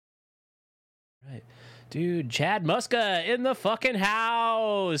Right. Dude, Chad Muska in the fucking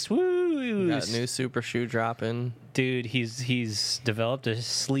house. Woo! Got a new super shoe dropping. Dude, he's developed a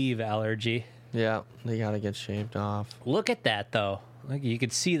sleeve allergy. Yeah, they gotta get shaved off. Look at that though. Like you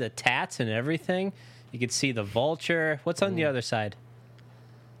could see the tats and everything. You could see the vulture. What's on the other side?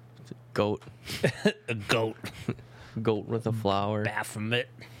 Goat. A goat. Goat with a flower. Baphomet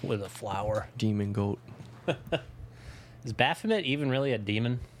with a flower. Demon goat. Is Baphomet even really a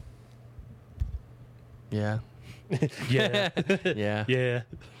demon? Yeah. Yeah. Yeah. Yeah.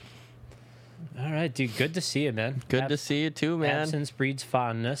 All right, dude. Good to see you, man. Good to see you too, man. Absence breeds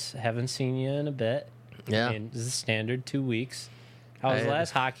fondness. Haven't seen you in a bit. Yeah. I mean, this is standard 2 weeks. How was the I-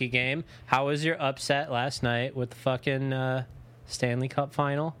 last hockey game? How was your upset last night with the fucking Stanley Cup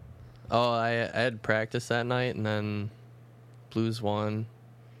final? Oh, I had practice that night, and then Blues won.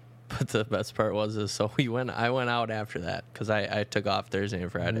 But the best part was so I went out after that because I took off Thursday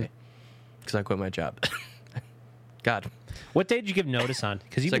and Friday because I quit my job. God, What day did you give notice on?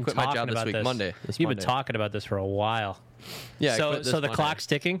 Because you've So I been quit my talking job this about week, this. Monday, this You've Monday. been talking about this for a while. yeah. I So quit this so the Monday. clock's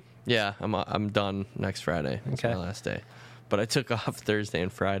ticking. Yeah, I'm done next Friday. It's Okay. my last day. But I took off Thursday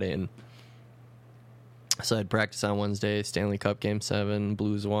and Friday, and so I had practice on Wednesday. Stanley Cup Game 7,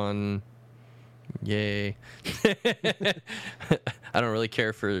 Blues won. Yay! I don't really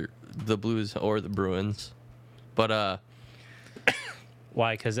care for the Blues or the Bruins, but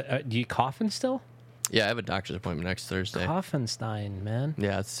Why? Because do you coffin still? yeah, I have a doctor's appointment next Thursday. Coffenstein, man.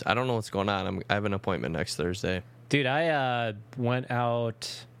 Yeah, I don't know what's going on. I have an appointment next Thursday. Dude, I went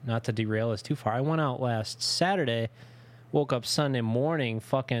out, not to derail us too far, I went out last Saturday, woke up Sunday morning,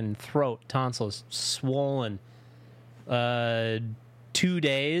 fucking throat, tonsils swollen. 2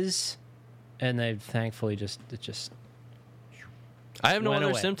 days, and they thankfully just I have no Went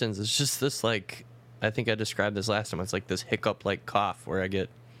other away. symptoms. It's just this, like, I think I described this last time. It's like this hiccup-like cough where I get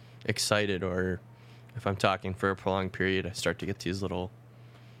excited, or if I'm talking for a prolonged period, I start to get these little,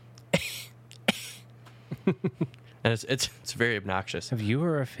 and it's very obnoxious. Have you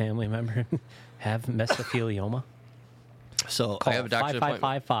or a family member have mesothelioma? So Call I have a doctor's appointment.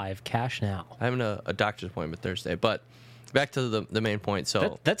 5555, cash now. I have a doctor's appointment Thursday, but back to the main point.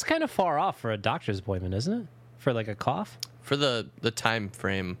 So That's kind of far off for a doctor's appointment, isn't it? For like a cough? for the time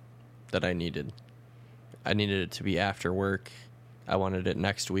frame that I needed it to be after work. I wanted it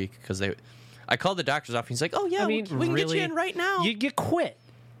next week because I called the doctor's office. He's like, "Oh yeah, I mean, we can get really, you in right now." You quit.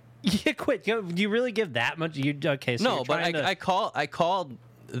 You quit. You really give that much? Okay, so No, you're but trying to- I called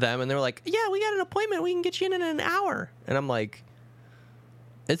them and they were like, "Yeah, we got an appointment. We can get you in an hour." And I'm like,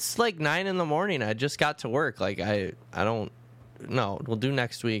 "It's like 9 a.m. I just got to work. Like I don't. No, we'll do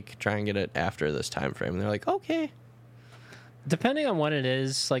next week. Try and get it after this time frame." And they're like, "Okay." Depending on what it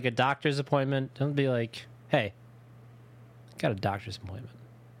is, like a doctor's appointment, don't be like, "Hey, got a doctor's appointment.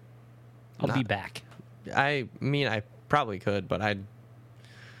 I'll be Not- back." I mean, I probably could, but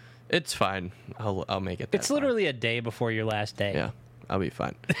it's fine. I'll make it. It's that far. literally a day before your last day. Yeah, I'll be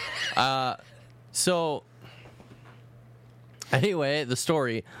fine. So anyway, the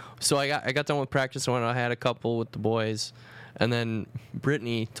story. So I got done with practice when I had a couple with the boys, and then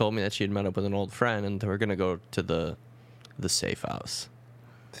Brittany told me that she had met up with an old friend, and they were gonna go to the safe house,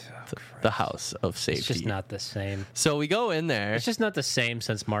 the house of safety. It's just not the same. So we go in there. It's just not the same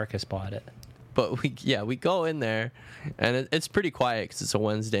since Marcus bought it. But we go in there, and it's pretty quiet because it's a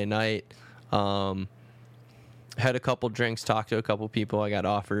Wednesday night. Had a couple drinks, talked to a couple people. I got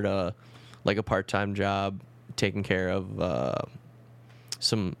offered a part-time job taking care of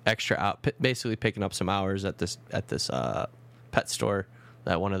some extra basically picking up some hours at this pet store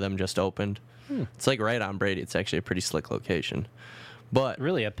that one of them just opened. It's like right on Brady. It's actually a pretty slick location. But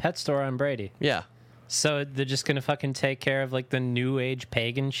Really, a pet store on Brady. yeah, So they're just gonna fucking take care of like the new age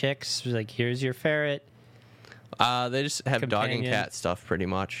pagan chicks. Like, here's your ferret. they just have dog and Companion. cat stuff pretty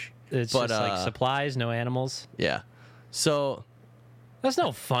much. It's But, just like supplies, no animals. Yeah. So That's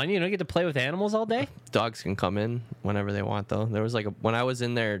no fun. You don't get to play with animals all day. dogs can come in whenever they want, though. There was when I was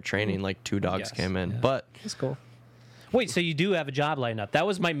in there training, like 2 dogs Yes, came in. yeah. But That's cool. Wait, so you do have a job lined up? That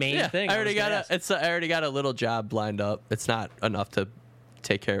was my main yeah, thing. I already was gonna got ask. I already got a little job lined up. It's not enough to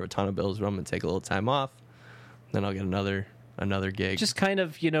take care of a ton of bills, but I'm gonna take a little time off. Then I'll get another gig. Just kind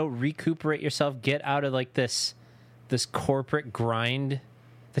of, recuperate yourself, get out of like this corporate grind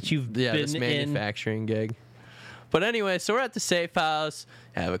that you've been this manufacturing gig. But anyway, so we're at the safe house,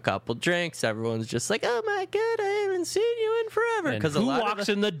 have a couple drinks. Everyone's just like, "Oh my god, I haven't seen you in forever." in. And Because who walks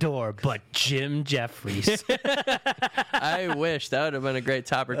in the door but Jim Jeffries? I wish that would have been a great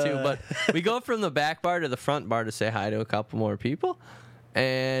topper too. But we go from the back bar to the front bar to say hi to a couple more people,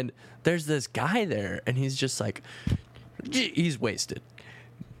 and there's this guy there, and he's just like, he's wasted,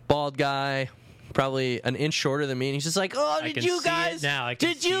 bald guy, probably an inch shorter than me, and he's just like, "Oh, I did can you see it guys? now. I can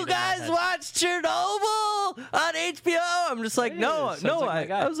Did see it you in my guys head." watch Chernobyl on HBO?" I'm just like, Yeah, "No, sounds no." like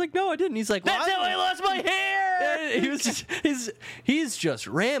my guy. I was like, "No, I didn't." He's like, That's "Well, how I lost my hair. And he was just he's just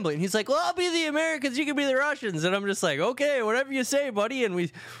rambling. He's like, "Well, I'll be the Americans, you can be the Russians," and I'm just like, "Okay, whatever you say, buddy." And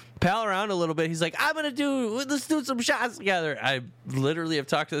we pal around a little bit. He's like, let's do some shots together. I literally have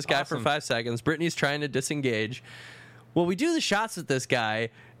talked to this guy for Awesome. 5 seconds. Brittany's trying to disengage. Well, we do the shots with this guy,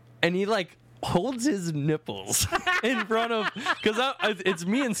 and he like holds his nipples in front of, because it's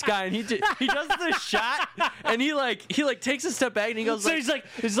me and Sky, and he does the shot, and he takes a step back, and he goes, So like,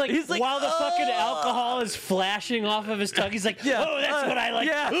 he's like while the fucking "Oh." alcohol is flashing off of his tongue, he's like, Yeah. oh, that's what I like.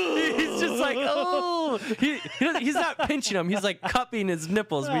 Yeah, he's just like, oh. He's not pinching them. He's like cupping his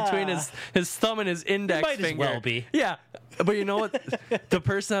nipples between his thumb and his index Might as finger. well be. Yeah, but you know what? The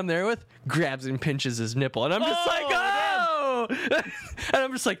person I'm there with grabs and pinches his nipple, and I'm just like, oh. And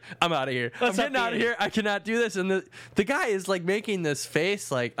I'm just like, I'm out of here. Let's I'm getting not out be of in. here. I cannot do this. And the guy is like making this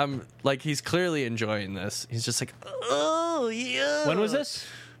face like he's clearly enjoying this. He's just like, oh yeah. When was this?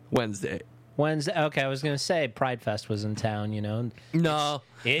 Wednesday. Wednesday. Okay, I was gonna say Pride Fest was in town. You know. No.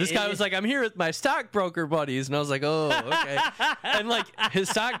 This guy was like, I'm here with my stockbroker buddies. And I was like, oh, okay. And like his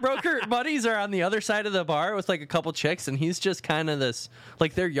stockbroker buddies are on the other side of the bar with like a couple chicks. And he's just kind of this,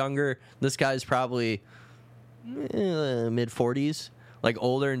 like they're younger. This guy's probably mid 40s, like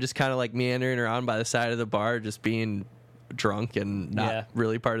older, and just kind of like meandering around by the side of the bar, just being drunk and not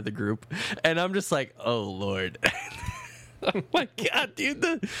really part of the group. And I'm just like, oh, Lord. Oh my God,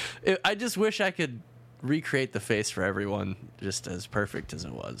 dude. I just wish I could recreate the face for everyone just as perfect as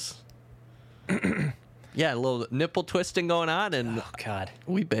it was. Yeah, a little nipple twisting going on, and Oh God.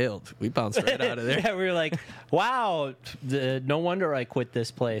 we bailed. We bounced right out of there. Yeah, we were like, wow. No wonder I quit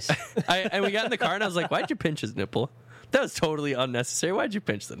this place. And we got in the car, and I was like, why'd you pinch his nipple? That was totally unnecessary. Why'd you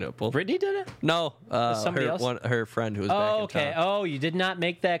pinch the nipple? Brittany did it. No, somebody else? her friend who was back in Okay. town. Oh, you did not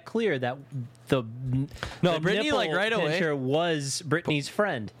make that clear. That the Brittany, nipple like, right away- pincher was Brittany's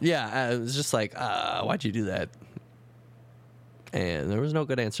friend. Yeah, it was just like, why'd you do that? And there was no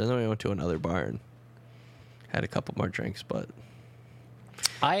good answer. Then we went to another bar and had a couple more drinks, but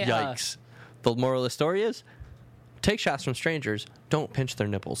yikes. The moral of the story is, take shots from strangers. Don't pinch their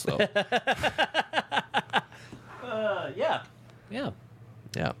nipples, though. Yeah.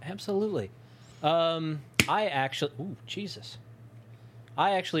 Yeah. Absolutely. I actually, Jesus.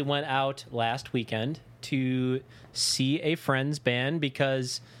 I actually went out last weekend to see a friend's band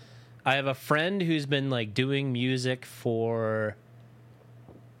because I have a friend who's been like doing music for.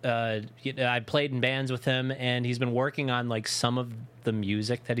 I played in bands with him, and he's been working on like some of the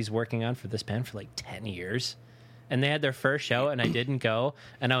music that he's working on for this band for like 10 years. And they had their first show, and I didn't go.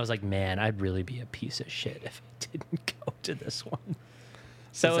 And I was like, man, I'd really be a piece of shit if I didn't go to this one.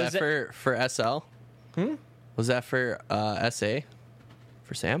 So was that for SL? Was that for SA?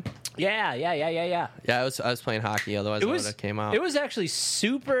 For Sam? Yeah. Yeah, I was playing hockey. Otherwise, I would have came out. It was actually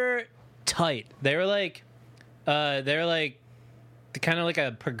super tight. They were like kind of like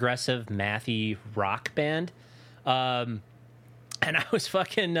a progressive mathy rock band. And I was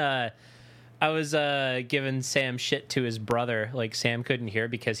fucking. I was giving Sam shit to his brother. Like, Sam couldn't hear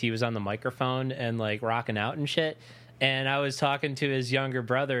because he was on the microphone and like rocking out and shit. And I was talking to his younger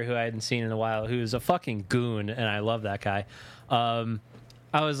brother, who I hadn't seen in a while, who's a fucking goon, and I love that guy. I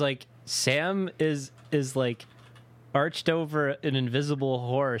was like, Sam is like arched over an invisible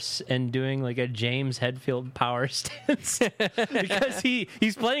horse and doing like a James Hetfield power stance because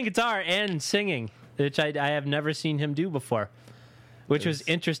he's playing guitar and singing, which I have never seen him do before, which was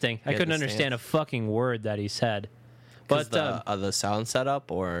interesting. I couldn't understand a fucking word that he said. But the sound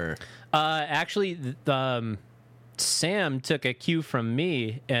setup, or actually, Sam took a cue from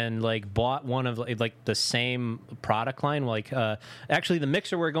me and like bought one of like the same product line. Like actually, the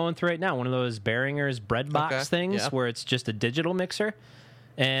mixer we're going through right now, one of those Behringer's bread box things, where it's just a digital mixer,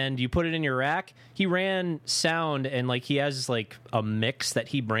 and you put it in your rack. He ran sound, and like he has like a mix that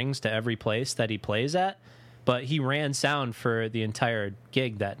he brings to every place that he plays at. But he ran sound for the entire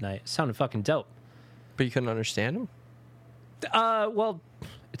gig that night. It sounded fucking dope. but you couldn't understand him? Well,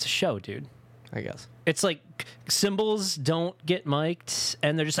 it's a show, dude. I guess. It's like cymbals don't get mic'd,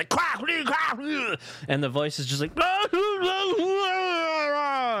 and they're just like, and the voice is just like,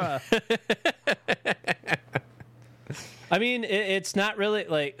 I mean, it's not really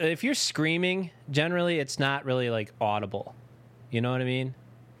like, if you're screaming, generally, it's not really like audible. You know what I mean?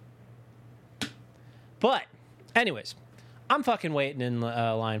 But, anyways, I'm fucking waiting in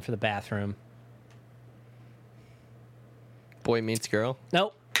line for the bathroom. Boy meets girl.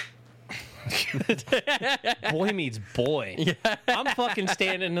 Nope. Boy meets boy. Yeah. I'm fucking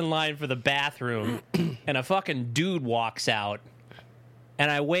standing in line for the bathroom, and a fucking dude walks out, and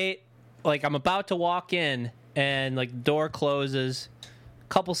I wait, like I'm about to walk in, and like the door closes.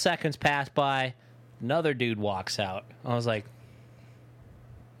 A couple seconds pass by, another dude walks out. I was like,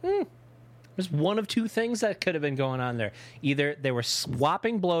 there's one of two things that could have been going on there. Either they were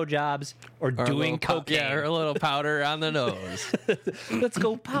swapping blowjobs or doing cocaine. Yeah, or a little powder on the nose. Let's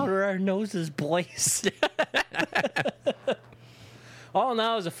go powder our noses, boys. All in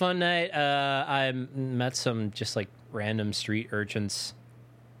all, it was a fun night. I met some just like random street urchins,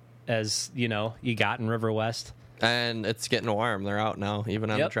 as you know, you got in River West. And it's getting warm. They're out now. Even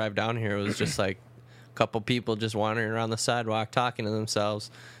on the drive down here, it was just like a couple people just wandering around the sidewalk talking to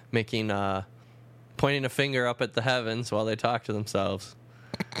themselves, making pointing a finger up at the heavens while they talk to themselves.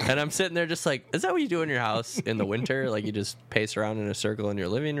 And I'm sitting there just like, is that what you do in your house in the winter? Like you just pace around in a circle in your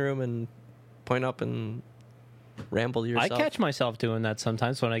living room and point up and ramble to yourself? I catch myself doing that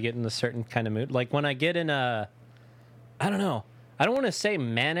sometimes when I get in a certain kind of mood. Like when I get in a, I don't know. I don't want to say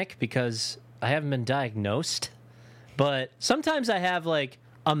manic because I haven't been diagnosed. But sometimes I have like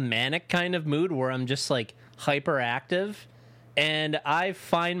a manic kind of mood where I'm just like hyperactive. And I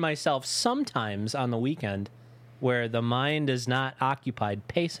find myself sometimes on the weekend where the mind is not occupied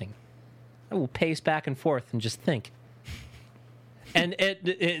pacing. I will pace back and forth and just think. And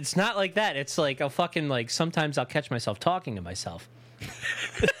it's not like that. It's like a fucking like sometimes I'll catch myself talking to myself.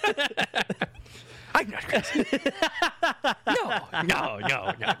 I'm not crazy.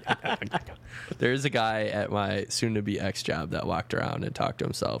 No. There's a guy at my soon-to-be ex job that walked around and talked to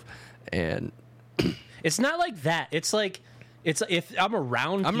himself, and it's not like that. It's like if I'm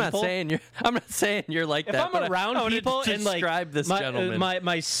around people. I'm not saying you're like if that. If I'm around people and like describe this gentleman.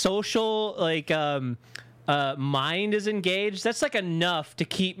 My social like mind is engaged. That's like enough to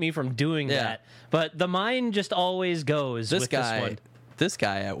keep me from doing that. But the mind just always goes. This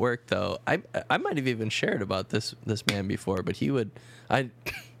guy at work, though, I might have even shared about this man before, but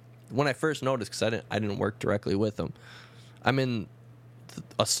when I first noticed, because I didn't work directly with him, I'm in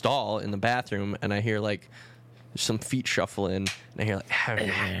a stall in the bathroom, and I hear like some feet shuffling, and I hear like,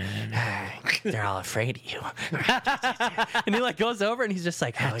 they're all afraid of you. And he like goes over, and he's just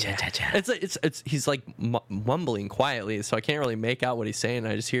like, oh, yeah. It's he's like mumbling quietly, so I can't really make out what he's saying.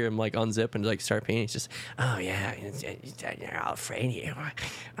 I just hear him like unzip and like start painting. He's just, oh yeah, they're all afraid of you.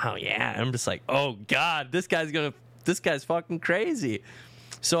 Oh yeah. And I'm just like, oh God, this guy's fucking crazy.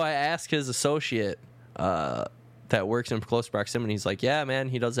 So I asked his associate that works in close proximity. He's like, yeah, man,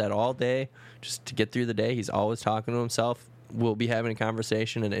 he does that all day just to get through the day. He's always talking to himself. We'll be having a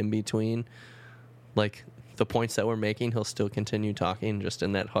conversation, and in between, like, the points that we're making, he'll still continue talking just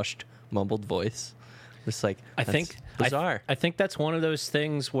in that hushed, mumbled voice. Just like, bizarre. I think that's one of those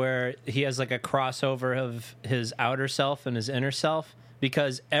things where he has like a crossover of his outer self and his inner self,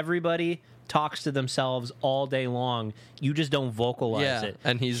 because everybody talks to themselves all day long. You just don't vocalize it.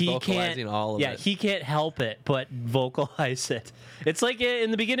 And he's vocalizing all of it. Yeah, he can't help it but vocalize it. It's like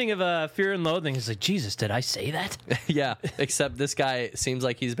in the beginning of Fear and Loathing, he's like, Jesus, did I say that? Yeah, except this guy seems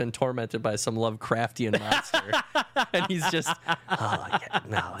like he's been tormented by some Lovecraftian monster. And he's just, oh, yeah,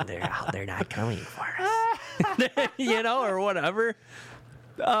 no, they're not coming for us. You know, or whatever.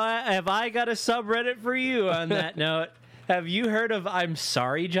 Have I got a subreddit for you on that note? Have you heard of I'm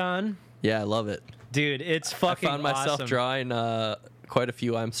Sorry, John? Yeah, I love it. Dude, it's fucking awesome. I found myself drawing quite a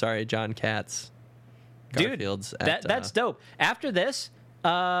few I'm Sorry, John Cats. Garfields. Dude, that's dope. After this,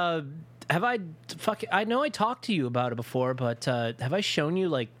 I know I talked to you about it before, but have I shown you,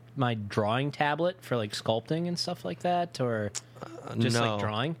 like, my drawing tablet for, like, sculpting and stuff like that? Or just, like,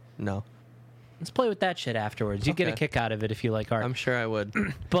 drawing? No. Let's play with that shit afterwards. You get a kick out of it if you like art. I'm sure I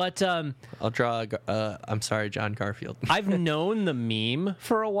would. But I'll draw I'm Sorry, John Garfield. I've known the meme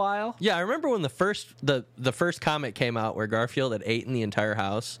for a while. Yeah, I remember when the first comic came out where Garfield had eaten the entire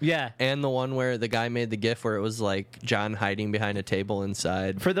house. Yeah. And the one where the guy made the gif where it was like John hiding behind a table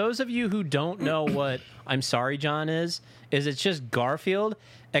inside. For those of you who don't know what I'm Sorry, John is it's just Garfield,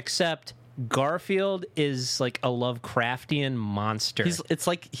 except Garfield is like a Lovecraftian monster. It's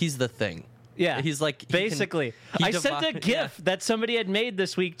like he's the Thing. Yeah, he's like basically. I sent a GIF that somebody had made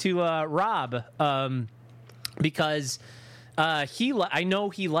this week to Rob because I know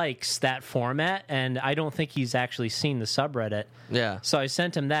he likes that format, and I don't think he's actually seen the subreddit. Yeah. So I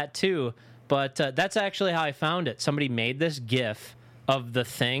sent him that too. But that's actually how I found it. Somebody made this GIF of the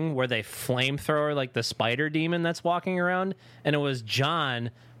Thing where they flamethrower like the spider demon that's walking around, and it was John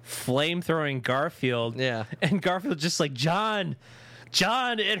flamethrowing Garfield. Yeah, and Garfield just like, John,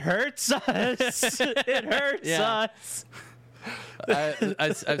 it hurts us. It hurts us.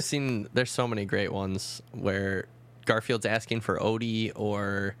 I've seen. There's so many great ones where Garfield's asking for Odie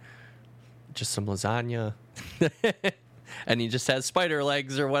or just some lasagna, and he just has spider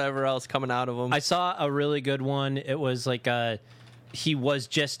legs or whatever else coming out of him. I saw a really good one. It was like he was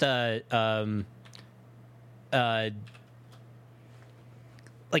just like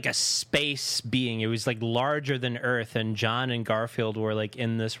a space being. It was like larger than Earth, and John and Garfield were like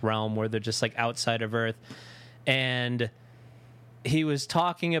in this realm where they're just like outside of Earth. And he was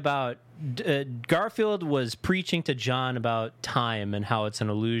talking about Garfield was preaching to John about time and how it's an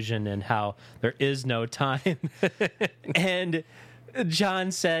illusion and how there is no time. And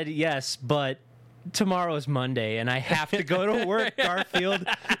John said, yes, but tomorrow is Monday and I have to go to work, Garfield.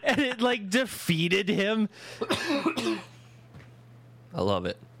 And it like defeated him. I love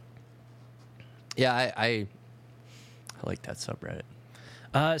it. Yeah, I like that subreddit.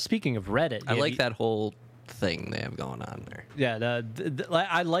 Speaking of Reddit, I like that whole thing they have going on there. Yeah,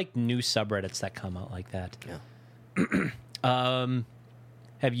 I like new subreddits that come out like that. Yeah.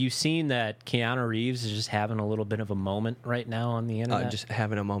 Have you seen that Keanu Reeves is just having a little bit of a moment right now on the internet? Just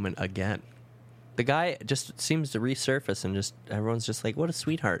having a moment again. The guy just seems to resurface and just everyone's just like, what a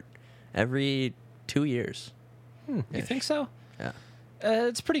sweetheart. Every 2 years. You think so? Yeah.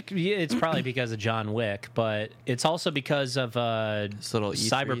 It's probably because of John Wick, but it's also because of This little E3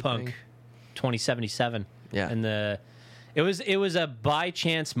 Cyberpunk thing. 2077. Yeah. And it was a by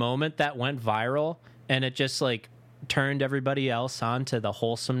chance moment that went viral, and it just like turned everybody else on to the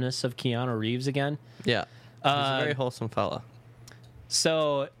wholesomeness of Keanu Reeves again. Yeah. He's a very wholesome fella.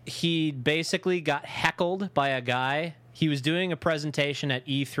 So he basically got heckled by a guy. He was doing a presentation at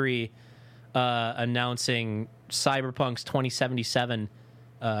E3 announcing Cyberpunk's 2077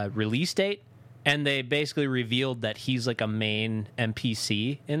 release date, and they basically revealed that he's like a main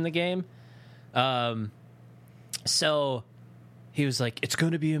NPC in the game. So he was like, it's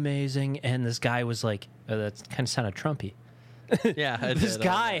going to be amazing, and this guy was like, that kind of sounded Trumpy. Yeah. This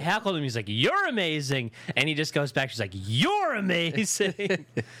guy heckled him. He's like, you're amazing. And he just goes back. She's like, you're amazing.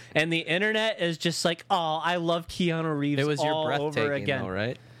 And the internet is just like, oh, I love Keanu Reeves It was your all over breathtaking, again. though,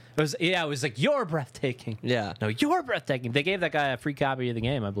 right? It was like, you're breathtaking. Yeah. No, you're breathtaking. They gave that guy a free copy of the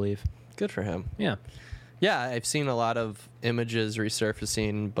game, I believe. Good for him. Yeah. Yeah, I've seen a lot of images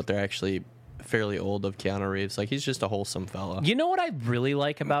resurfacing, but they're actually fairly old of Keanu Reeves. Like, he's just a wholesome fella. You know what I really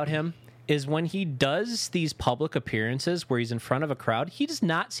like about him is when he does these public appearances where he's in front of a crowd, he does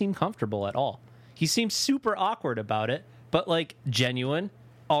not seem comfortable at all. He seems super awkward about it, but like genuine,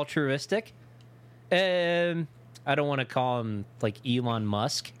 altruistic. I don't want to call him like Elon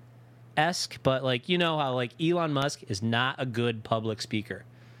Musk-esque, but like, you know how like Elon Musk is not a good public speaker.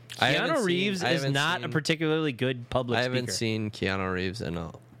 Keanu Reeves is not a particularly good public speaker. I haven't seen Keanu Reeves in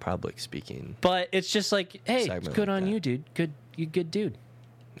a public speaking. But it's just like, hey, segment good like on that. you, dude. You good dude.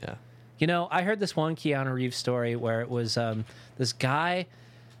 Yeah. You know, I heard this one Keanu Reeves story where it was this guy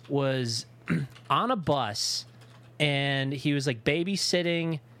was on a bus and he was like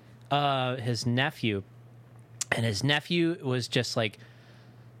babysitting his nephew, and his nephew was just like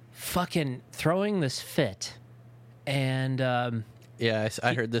fucking throwing this fit, and Yeah,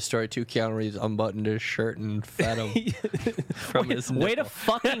 I heard this story too. Keanu Reeves unbuttoned his shirt and fed him from his way to nipple.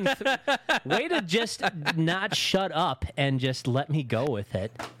 fucking way to just not shut up and just let me go with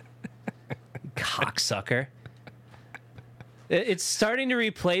it. Cocksucker. It's starting to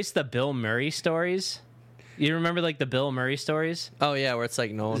replace the Bill Murray stories. You remember like the Bill Murray stories? Oh yeah, where it's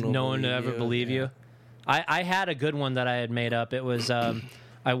like no one Will ever believe you. I had a good one that I had made up. It was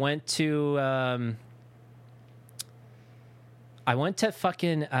I went to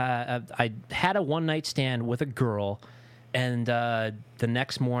fucking I had a one night stand with a girl, and the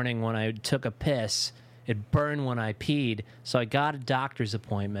next morning when I took a piss, it burned when I peed, so I got a doctor's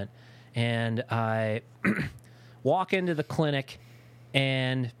appointment, and I walk into the clinic,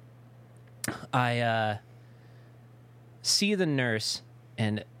 and I see the nurse,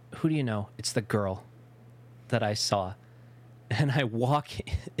 and who do you know? It's the girl that I saw. And I walk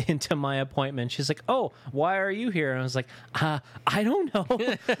into my appointment. She's like, "Oh, why are you here?" And I was like, "I don't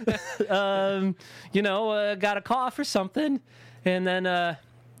know. Got a cough or something." And then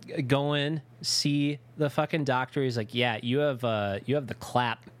go in, see the fucking doctor. He's like, "Yeah, you have the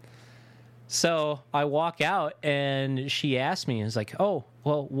clap." So I walk out, and she asked me, and was like, "Oh,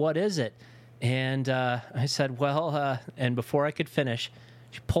 well, what is it?" And I said, "Well," and before I could finish,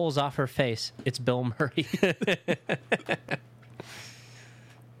 she pulls off her face. It's Bill Murray.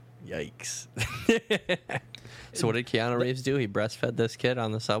 Yikes. So what did Keanu Reeves do? He breastfed this kid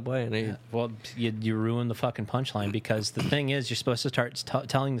on the subway, and he Well, you ruined the fucking punchline, because the thing is, you're supposed to start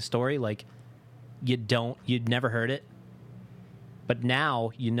telling the story like you'd never heard it. But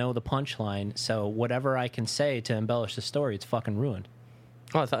now you know the punchline, so whatever I can say to embellish the story, it's fucking ruined.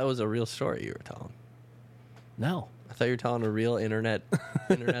 Oh, I thought it was a real story you were telling. No. I thought you were telling a real internet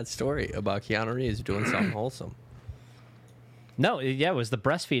story about Keanu Reeves doing something wholesome. No, yeah, it was the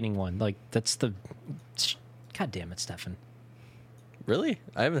breastfeeding one. Like, that's the... God damn it, Stefan. Really?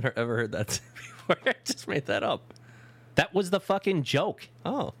 I haven't ever heard that before. I just made that up. That was the fucking joke.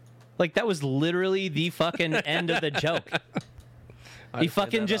 Oh. Like, that was literally the fucking end of the joke. He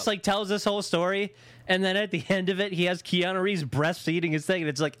fucking just, like, tells this whole story, and then at the end of it, he has Keanu Reeves breastfeeding his thing, and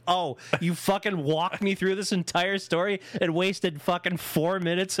it's like, oh, you fucking walked me through this entire story and wasted fucking 4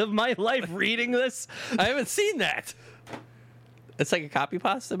 minutes of my life reading this? I haven't seen that. It's like a copy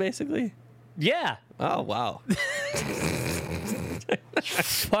pasta, basically? Yeah. Oh, wow.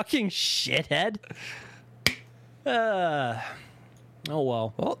 Fucking shithead. Oh,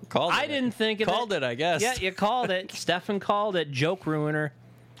 well. Well, called it. I didn't think of Called it, I guess. Yeah, you called it. Stefan called it. Joke ruiner.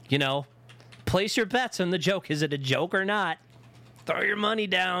 You know, place your bets on the joke. Is it a joke or not? Throw your money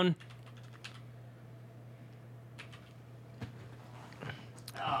down.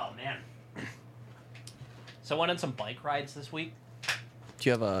 Oh, man. So I went on some bike rides this week. Do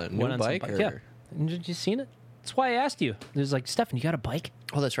you have a new bike? Or? Yeah. Did you seen it? That's why I asked you. It was like, Stefan, you got a bike?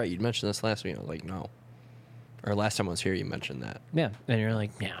 Oh, that's right. You mentioned this last week. I was like, no. Or last time I was here, you mentioned that. Yeah. And you're like,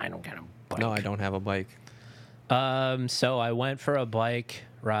 yeah, I don't got a bike. No, I don't have a bike. So I went for a bike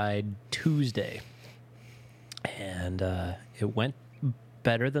ride Tuesday. And it went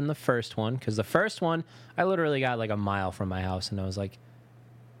better than the first one. Because the first one, I literally got like a mile from my house. And I was like,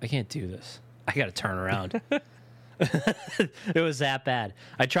 I can't do this. I got to turn around. It was that bad.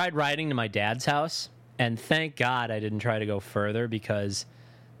 I tried riding to my dad's house. And thank God I didn't try to go further, because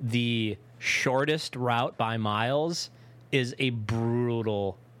the shortest route by miles is a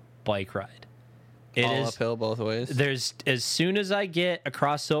brutal bike ride. It All is uphill both ways? There's, as soon as I get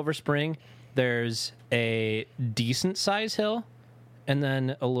across Silver Spring, there's a decent size hill, and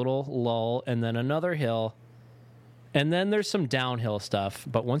then a little lull, and then another hill, and then there's some downhill stuff.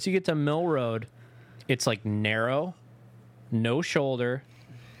 But once you get to Mill Road, it's like narrow, no shoulder,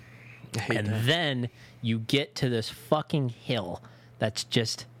 and then you get to this fucking hill that's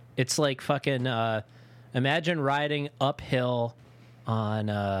just, it's like fucking, imagine riding uphill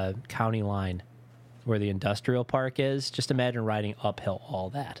on County Line where the industrial park is. Just imagine riding uphill all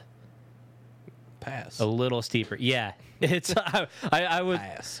that. Pass. A little steeper. Yeah. It's, I would,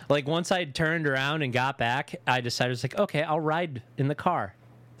 Pass. like, once I turned around and got back, I decided, I was like, okay, I'll ride in the car,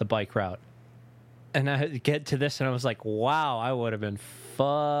 the bike route. And I get to this, and I was like, wow, I would have been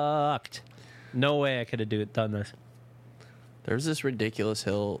fucked. No way I could have done this. There's this ridiculous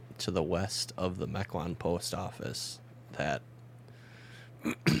hill to the west of the Mequon post office that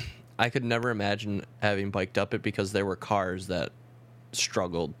I could never imagine having biked up it, because there were cars that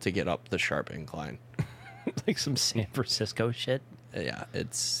struggled to get up the sharp incline. Like some San Francisco shit. Yeah, it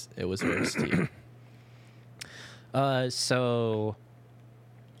was very steep. So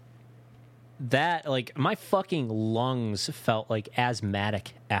that, like, my fucking lungs felt like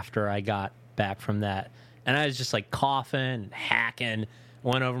asthmatic after I got back from that. And I was just like coughing and hacking.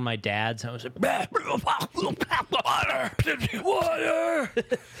 Went over to my dad's. I was like, water.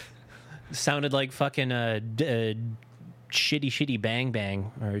 Sounded like fucking shitty bang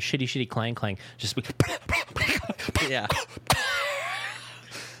bang, or shitty clang clang. Just Yeah.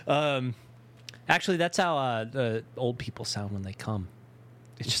 Actually, that's how the old people sound when they come.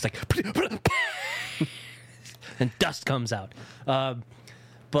 It's just like, and dust comes out.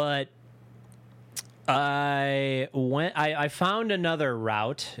 But I found another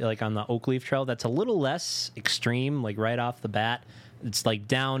route, like on the Oakleaf Trail, that's a little less extreme, like right off the bat. It's like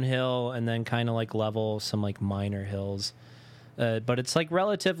downhill and then kind of like level, some like minor hills. But it's like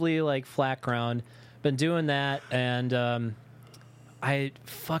relatively like flat ground. Been doing that, and I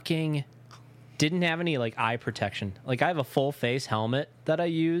fucking didn't have any like eye protection. Like, I have a full face helmet that I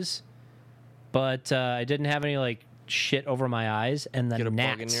use, but I didn't have any like shit over my eyes, and the Get a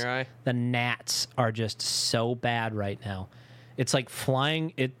gnats, bug in your eye? the gnats are just so bad right now. It's like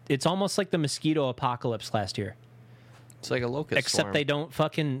flying. It's almost like the mosquito apocalypse last year. It's like a locust Except swarm. they don't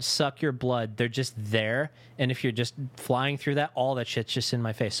fucking suck your blood. They're just there, and if you're just flying through that, all that shit's just in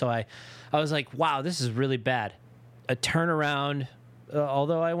my face. So I was like, wow, this is really bad. A turnaround,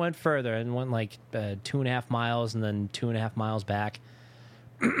 although I went further and went like 2.5 miles and then 2.5 miles back.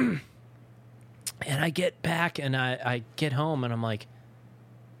 And I get back and I get home and I'm like,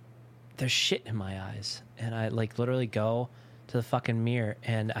 there's shit in my eyes. And I like literally go to the fucking mirror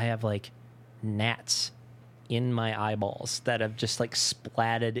and I have like gnats in my eyeballs that have just like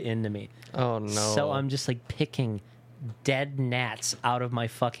splatted into me. Oh no. So I'm just like picking dead gnats out of my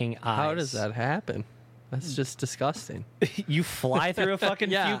fucking eyes. How does that happen? That's just disgusting. You fly through a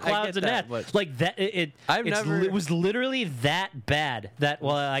fucking Yeah, few I clouds get of that, gnats. but Like that, it was literally that bad that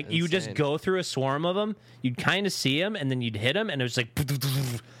like you just insane. go through a swarm of them, you'd kind of see them, and then you'd hit them, and it was like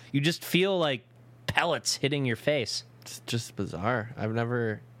you just feel like pellets hitting your face. It's just bizarre.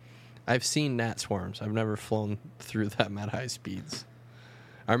 I've seen gnat swarms. I've never flown through them at high speeds.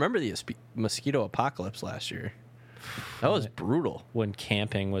 I remember the mosquito apocalypse last year. That was brutal. When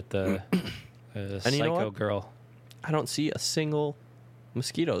camping with the And you know psycho what? girl. I don't see a single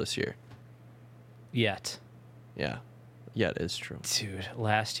mosquito this year. Yet. Yeah. Yeah, it is true. Dude,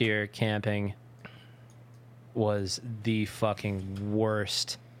 last year camping was the fucking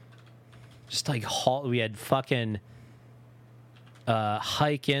worst. Just like we had fucking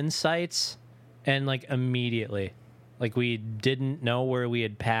hike in sites, and like immediately, like we didn't know where we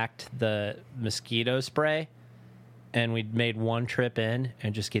had packed the mosquito spray, and we'd made one trip in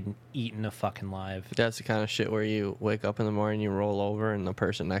and just getting eaten a fucking live. That's the kind of shit where you wake up in the morning, you roll over, and the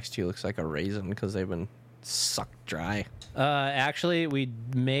person next to you looks like a raisin because they've been sucked dry. Actually, we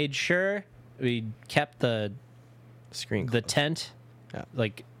made sure we kept the Screen the closed. tent Yeah.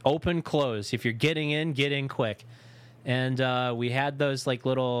 like open close. If you're getting in, get in quick. And we had those like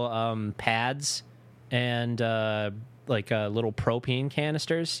little pads and like little propane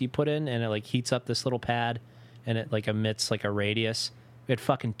canisters you put in, and it like heats up this little pad, and it like emits like a radius. We had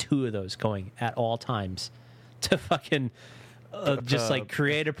fucking 2 of those going at all times to fucking just like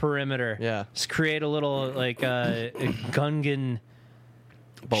create a perimeter. Yeah. Just create a little like a Gungan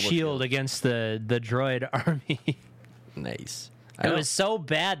Bubble shield against the droid army. Nice. It was so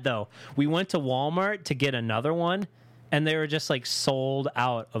bad, though. We went to Walmart to get another one, and they were just like sold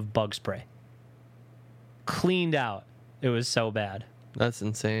out of bug spray. Cleaned out. It was so bad. That's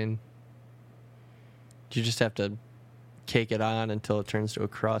insane. You just have to cake it on until it turns to a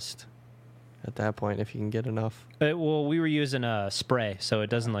crust at that point, if you can get enough. Well, we were using a spray, so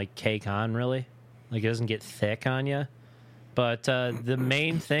it doesn't like cake on really. Like it doesn't get thick on you. But the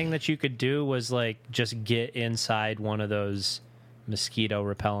main thing that you could do was like just get inside one of those mosquito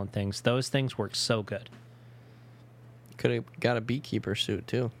repellent things. Those things work so good. Could have got a beekeeper suit,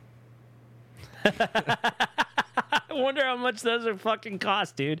 too. I wonder how much those would fucking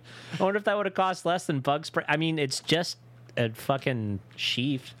cost, dude. I wonder if that would have cost less than bug spray. I mean, it's just a fucking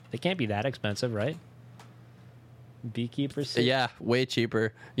sheath. They can't be that expensive, right? Beekeeper suit? Yeah, way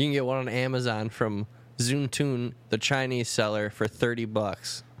cheaper. You can get one on Amazon from Zoontune, the Chinese seller, for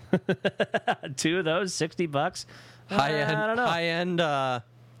 $30. 2 of those, $60. High end, I don't know. high end,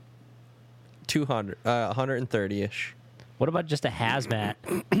 200, 130-ish. What about just a hazmat?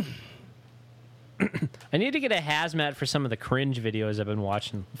 I need to get a hazmat for some of the cringe videos I've been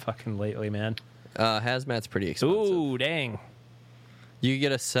watching fucking lately, man. Hazmat's pretty expensive. Ooh, dang. You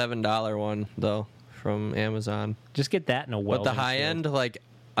get a $7 one though from Amazon. Just get that in a But welding the high shield. end, like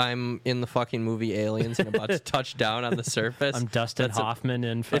I'm in the fucking movie Aliens and about to touch down on the surface. I'm Dustin That's a- Hoffman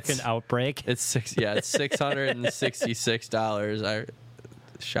in fucking it's- Outbreak. It's $666.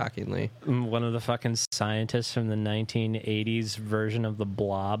 Shockingly. One of the fucking scientists from the 1980s version of the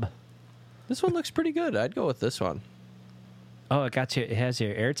Blob. This one looks pretty good. I'd go with this one. Oh, it got you. It has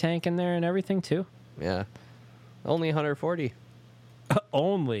your air tank in there and everything too. Yeah. Only 140.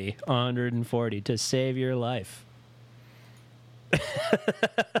 Only 140 to save your life.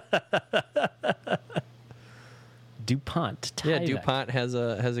 DuPont. Yeah, Tyvek. DuPont has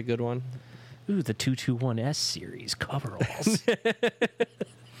a good one. Ooh, the 221S series coveralls.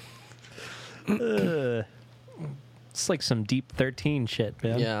 It's like some deep 13 shit,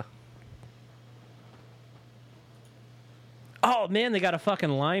 man. Yeah. Oh man, they got a fucking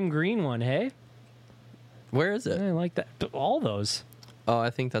lime green one. Hey, Where is it? I like that. All those. Oh, I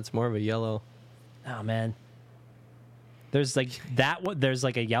think that's more of a yellow. Oh man. There's like that one. There's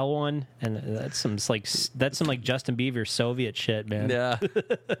like a yellow one, and that's some Justin Bieber Soviet shit, man. Yeah.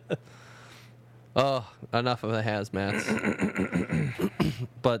 Oh, enough of the hazmats.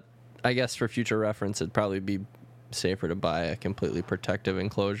 But I guess for future reference, it'd probably be safer to buy a completely protective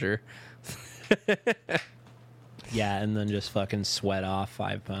enclosure. Yeah, and then just fucking sweat off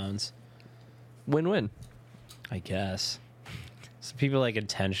 5 pounds. Win-win. I guess. So people like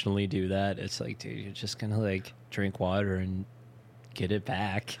intentionally do that. It's like, dude, you're just gonna like drink water and get it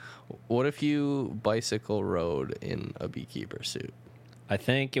back. What if you bicycle rode in a beekeeper suit? I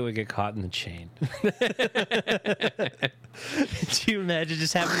think it would get caught in the chain. Do you imagine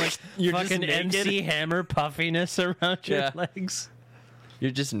just having like You're just fucking naked? MC Hammer puffiness around your Yeah. legs?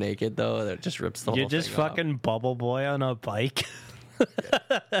 You're just naked, though. That just rips the You're whole just thing off. fucking Bubble Boy on a bike.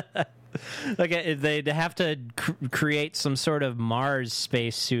 Like they'd have to create some sort of Mars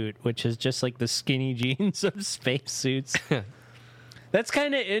spacesuit, which is just like the skinny jeans of spacesuits. That's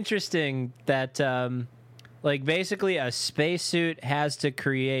kind of interesting. That like basically a spacesuit has to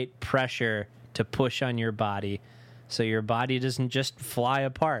create pressure to push on your body, so your body doesn't just fly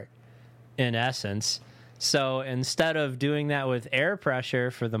apart. In essence. So instead of doing that with air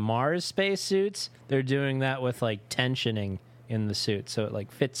pressure for the Mars spacesuits, they're doing that with like tensioning in the suit, so it like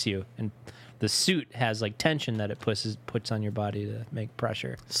fits you, and the suit has like tension that it puts on your body to make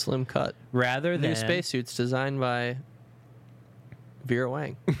pressure. Slim cut. Rather than New spacesuits designed by Vera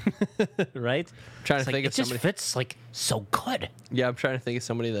Wang. right? I'm trying It's to like, think it of just somebody. fits like so good. Yeah, I'm trying to think of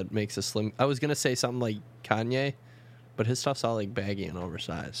somebody that makes a slim. I was gonna say something like Kanye, but his stuff's all like baggy and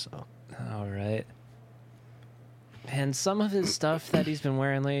oversized. So All right. And some of his stuff that he's been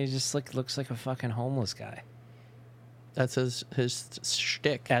wearing lately just like looks like a fucking homeless guy. that's his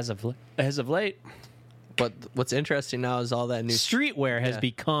shtick. As of late, But what's interesting now is all that new. streetwear has Yeah.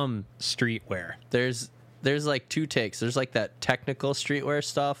 become streetwear. There's like two takes. There's like that technical streetwear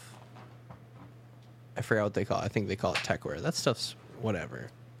stuff. I forgot what they call it. I think they call it tech wear. That stuff's whatever.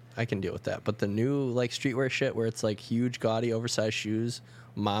 I can deal with that. But the new like streetwear shit where it's like huge, gaudy, oversized shoes,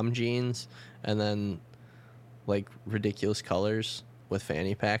 mom jeans, and then like ridiculous colors with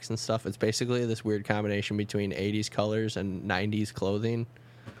fanny packs and stuff. It's basically this weird combination between 80s colors and 90s clothing.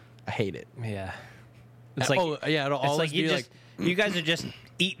 I hate it. Yeah. It's like yeah, it'll it's always like you be just you guys are just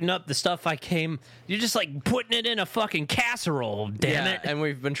eating up the stuff you're just like putting it in a fucking casserole, damn yeah, it. and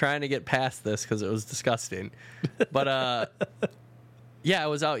we've been trying to get past this because it was disgusting. But yeah, I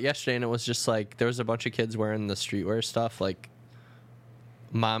was out yesterday and it was just like there was a bunch of kids wearing the streetwear stuff. Like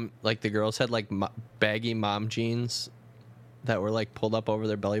the girls had like baggy mom jeans that were like pulled up over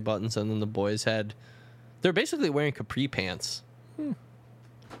their belly buttons, and then the boys they're basically wearing capri pants.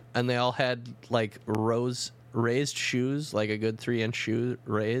 And they all had like raised shoes, like a good 3-inch shoe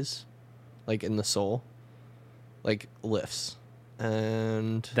raise, like in the sole, like lifts.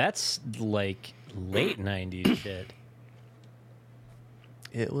 And That's like late 90s shit.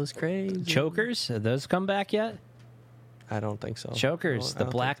 it was crazy. Chokers, have those come back yet? I don't think so. Chokers, I the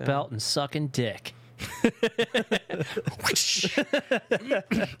don't black think they- belt and sucking dick.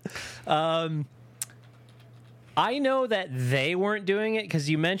 I know that they weren't doing it because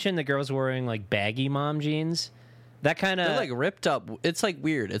you mentioned the girls were wearing like baggy mom jeans. That kind They're of like ripped up. It's like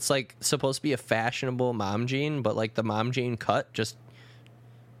weird. It's like supposed to be a fashionable mom jean, but like the mom jean cut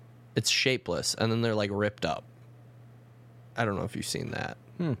it's shapeless, and then they're like ripped up. I don't know if you've seen that.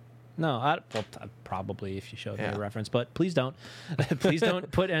 no. Probably if you showed me Yeah. a reference, but please don't. Please don't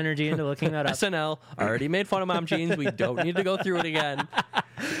put energy into looking that up. SNL already made fun of mom jeans. We don't need to go through it again.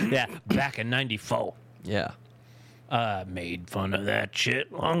 Yeah, back in '94. Yeah. Made fun of that shit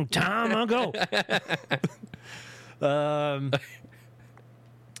long time ago.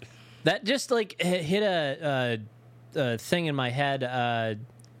 That just like hit a thing in my head.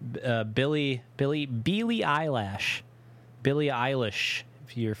 Billie Eilish,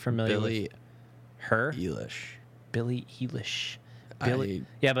 if you're familiar with her. Billie Eilish.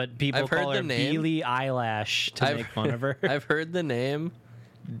 Yeah, but people I've heard call the her name. Billie Eilish to make fun of her. I've heard the name.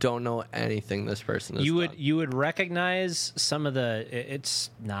 Don't know anything this person has done. You would recognize some of the. It's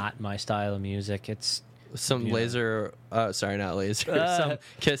not my style of music. It's Some Yeah. laser. Sorry, not laser. Some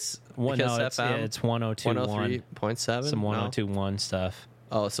Kiss. one. Kiss No, FM. it's 102.1. 103.7. Some No? 102.1 stuff.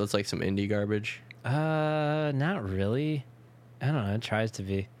 Oh, so it's like some indie garbage. Not really. I don't know. It tries to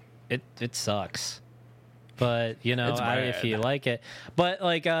be. It sucks. But you know, It's if bad. you like it. But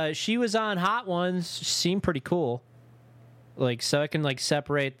like, she was on Hot Ones. She seemed pretty cool. Like, so I can like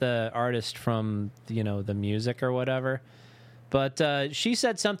separate the artist from the music or whatever. But she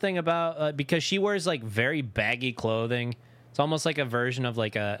said something about because she wears like very baggy clothing. It's almost like a version of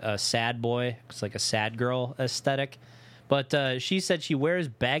like a sad boy. It's like a sad girl aesthetic. But she said she wears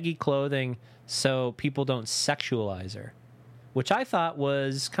baggy clothing so people don't sexualize her, which I thought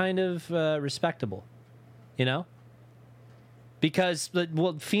was kind of respectable, because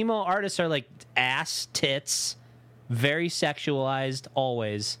female artists are like ass, tits, very sexualized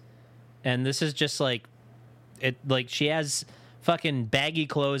always, and this is just like it. Like she has fucking baggy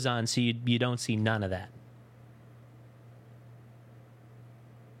clothes on, so you don't see none of that.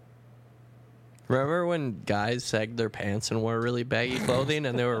 Remember when guys sagged their pants and wore really baggy clothing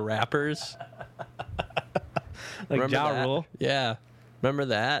and they were rappers? Like Remember Ja that? Rule. Yeah. Remember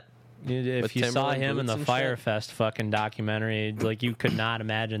that? If With you saw Timberland him in the boots and shit? Firefest fucking documentary, like you could not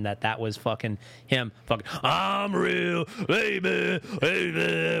imagine that was fucking him. Fucking I'm real, baby,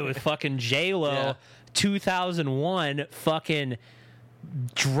 baby, with fucking J-Lo, Yeah. 2001, fucking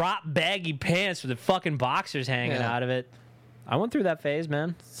drop baggy pants with the fucking boxers hanging Yeah. out of it. I went through that phase,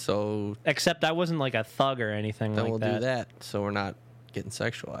 man. So Except I wasn't like a thug or anything then like we'll that. do that. So we're not getting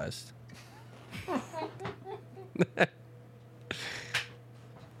sexualized.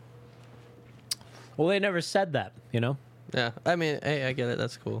 Well, they never said that, you know? Yeah, I mean, hey, I get it.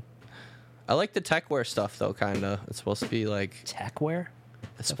 That's cool. I like the techwear stuff though. Kind of. It's supposed to be like Techwear?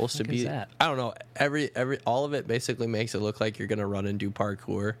 it's supposed to fuck is be. that? I don't know. Every all of it basically makes it look like you're gonna run and do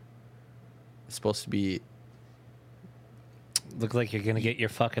parkour. It's supposed to be. Look like you're gonna get your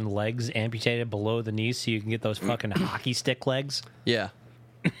fucking legs amputated below the knees so you can get those fucking hockey stick legs. Yeah.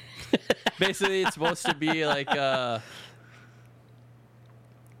 Basically, it's supposed to be like have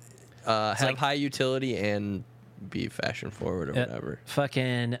like- high utility and be fashion forward or whatever.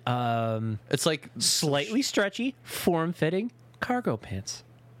 Fucking It's like slightly stretchy, form fitting cargo pants.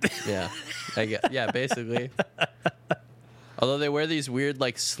 yeah, basically. Although they wear these weird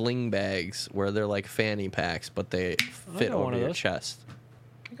like sling bags where they're like fanny packs, but they fit got one over of your those. chest.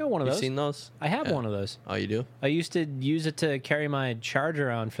 I got one of You've those. seen those? I have Yeah. one of those. Oh, you do? I used to use it to carry my charger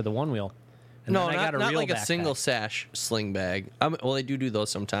around for the one wheel. And No, then I got a not real like a backpack. single sash sling bag. Well, they do those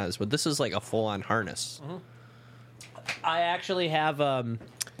sometimes, but this is like a full on harness. I actually have I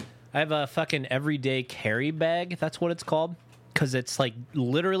have a fucking everyday carry bag. That's what it's called, because it's like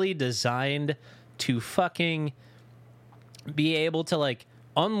literally designed to fucking be able to like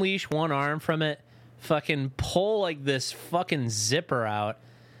unleash one arm from it, fucking pull like this fucking zipper out,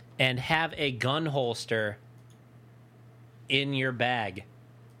 and have a gun holster in your bag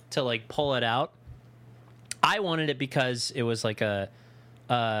to like pull it out. I wanted it because it was like a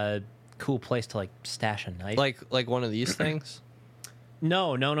cool place to like stash a knife. Like one of these things.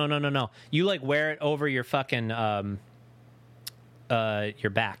 No. You like wear it over your fucking your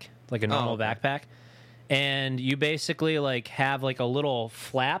back, like a normal okay. backpack, and you basically like have like a little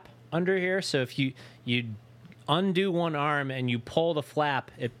flap under here. So if you undo one arm and you pull the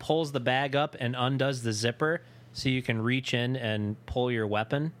flap, it pulls the bag up and undoes the zipper, so you can reach in and pull your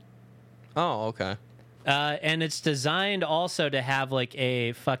weapon. Oh, okay. And it's designed also to have like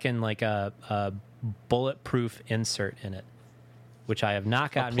a fucking like a bulletproof insert in it, which I have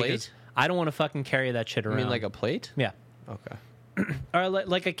not gotten plate? because I don't want to fucking carry that shit I around. mean, like a plate? yeah, Okay. or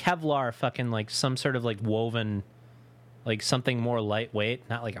like a Kevlar fucking like some sort of like woven, like something more lightweight,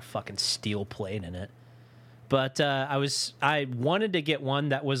 not like a fucking steel plate in it. But I wanted to get one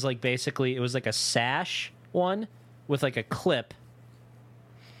that was like basically it was like a sash one with like a clip.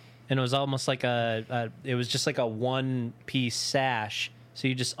 And it was almost like it was just like a one-piece sash. So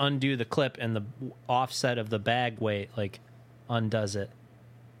you just undo the clip, and the offset of the bag weight like undoes it.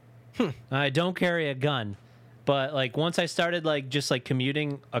 I don't carry a gun, but like once I started like just like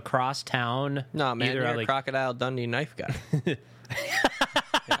commuting across town, No, man, either you're I, a like, Crocodile Dundee knife guy.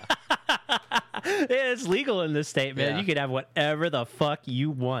 yeah, it's legal in this state, man. Yeah. You can have whatever the fuck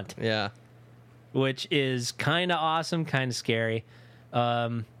you want, Yeah. which is kind of awesome, kind of scary.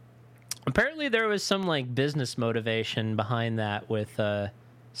 Apparently, there was some like business motivation behind that with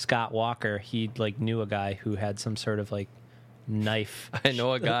Scott Walker. He like knew a guy who had some sort of like knife. I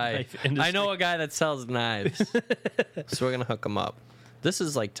know a guy. knife industry. I know a guy that sells knives. So we're gonna hook him up. This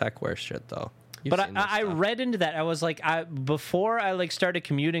is like techwear shit, though. You've But seen this I stuff. read into that. I was like, before I like started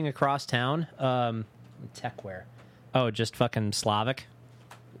commuting across town. Techwear. Oh, just fucking Slavic.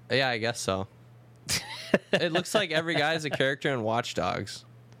 Yeah, I guess so. It looks like every guy's a character in Watch Dogs.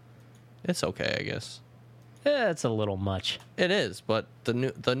 It's okay, I guess. It's a little much. It is, but the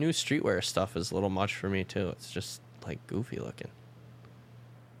new streetwear stuff is a little much for me too. It's just like goofy looking.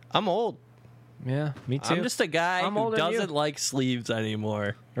 I'm old. Yeah, me too. I'm just a guy I'm who older than you. doesn't like sleeves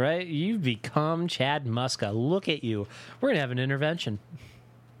anymore. Right? You've become Chad Muska. Look at you. We're going to have an intervention.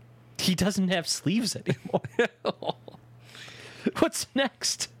 He doesn't have sleeves anymore. What's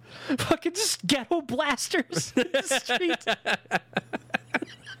next? Fucking just ghetto blasters in the street.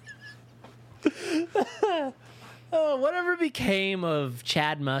 Oh, whatever became of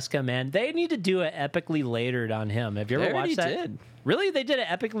Chad Muska, man? They need to do it epically latered on him. Have you ever They already watched that? did. Really? They did it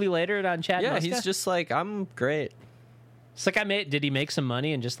epically latered on Chad Yeah, Muska? he's just like, I'm great. It's like did he make some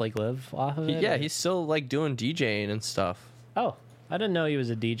money and just like live off of it? Yeah, or- he's still like doing DJing and stuff. Oh, I didn't know he was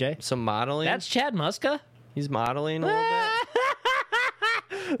a DJ. Some modeling. That's Chad Muska? He's modeling a little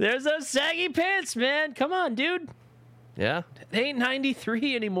bit. There's those saggy pants, man. Come on, dude. Yeah. They ain't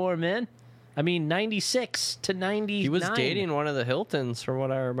 93 anymore, man. I mean, 96 to 99. He was dating one of the Hiltons, from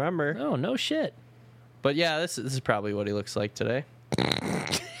what I remember. Oh, no shit. But yeah, this is probably what he looks like today.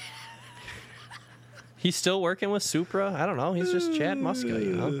 He's still working with Supra. I don't know. He's just Chad Muska,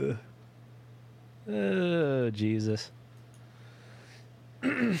 you know. Oh, Jesus.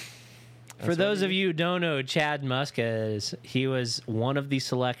 For those of you who don't know, Chad Muska is, he was one of the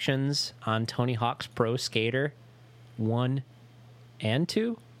selections on Tony Hawk's Pro Skater 1 and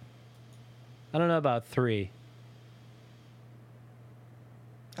 2. I don't know about 3.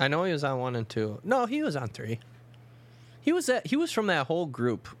 I know he was on 1 and 2. No, he was on 3. He was from that whole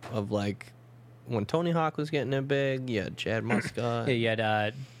group of like when Tony Hawk was getting it big. You had Chad Muska. Yeah, you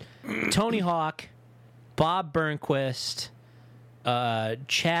had Tony Hawk, Bob Burnquist,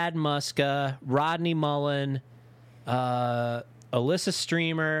 Chad Muska, Rodney Mullen, Alyssa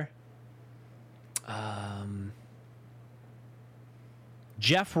Streamer,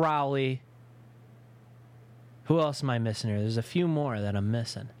 Jeff Rowley. Who else am I missing here? There's a few more that I'm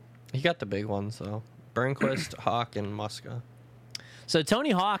missing. He got the big ones though. Burnquist, Hawk, and Muska. So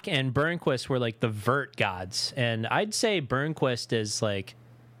Tony Hawk and Burnquist were like the vert gods, and I'd say Burnquist is like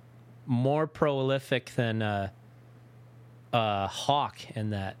more prolific than Hawk in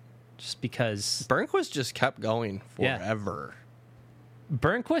that, just because Burnquist just kept going Yeah. forever.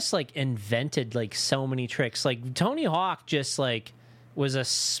 Burnquist like invented like so many tricks. Like Tony Hawk just like was a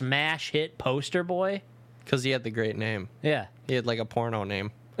smash hit poster boy. Because he had the great name. Yeah. He had like a porno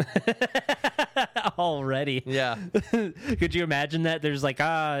name. Already. Yeah. Could you imagine that? There's like,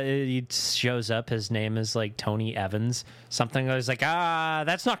 he shows up, his name is like Tony Evans. Something I was like,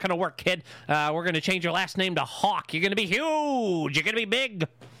 that's not going to work, kid. We're going to change your last name to Hawk. You're going to be huge. You're going to be big.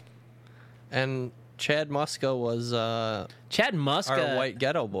 And Chad Muska was Chad Muska. our white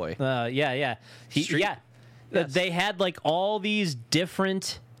ghetto boy. Yeah. Street- Yeah. Yes. They had like all these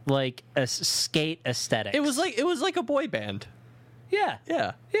different like skate aesthetics. It was like a boy band. Yeah.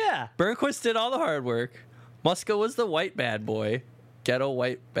 Yeah. Yeah. Burnquist did all the hard work. Muska was the white bad boy, ghetto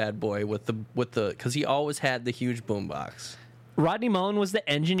white bad boy with the because he always had the huge boombox. Rodney Mullen was the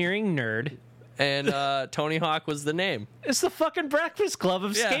engineering nerd. And Tony Hawk was the name. It's the fucking Breakfast Club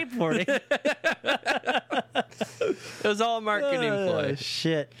of Yeah. skateboarding. It was all a marketing ploy.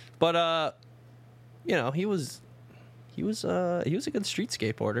 Shit. But you know, he was a good street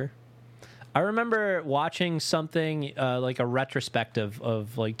skateboarder. I remember watching something like a retrospective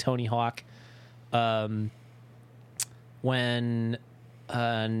of like Tony Hawk when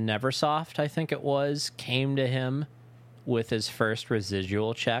Neversoft, I think it was, came to him with his first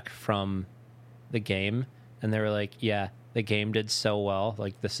residual check from the game, and they were like, yeah, the game did so well,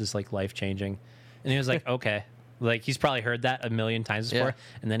 like this is like life changing. And he was like, okay, like he's probably heard that a million times before. Yeah.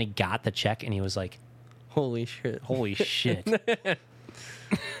 And then he got the check and he was like, Holy shit. holy shit.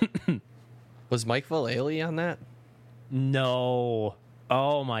 Was Mike Vallely on that? No.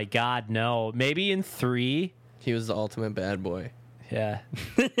 Oh my god, no. Maybe in 3. He was the ultimate bad boy. Yeah.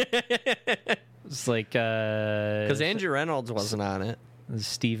 It's like Because Andrew Reynolds wasn't on it.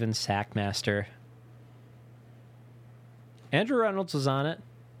 Steven Sackmaster. Andrew Reynolds was on it.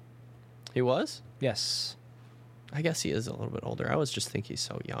 He was? Yes. I guess he is a little bit older. I always just think he's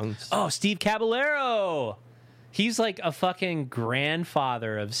so young. Oh, Steve Caballero. He's like a fucking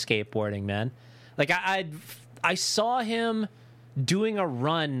grandfather of skateboarding, man. Like I saw him doing a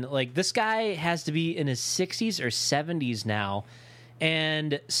run. Like this guy has to be in his 60s or 70s now.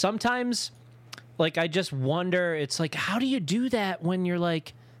 And sometimes like I just wonder, it's like, how do you do that when you're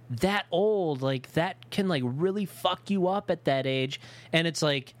like that old? Like that can like really fuck you up at that age. And it's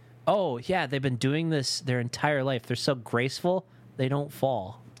like, oh yeah, they've been doing this their entire life. They're so graceful, they don't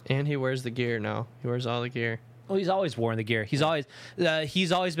fall. And he wears the gear now. He wears all the gear. Well, he's always worn the gear. He's always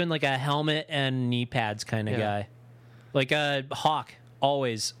been like a helmet and knee pads kind of guy. Like a Hawk,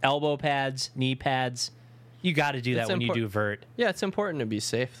 always elbow pads, knee pads. You got to do that when you do vert. Yeah, it's important to be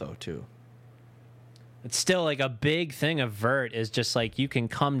safe though too. It's still like a big thing of vert is just like you can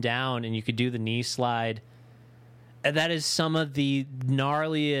come down and you could do the knee slide. And that is some of the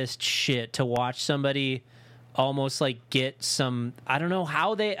gnarliest shit to watch somebody almost like get some, I don't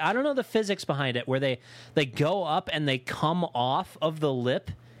know the physics behind it, where they go up and they come off of the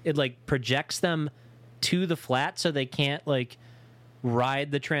lip. It like projects them to the flat so they can't like ride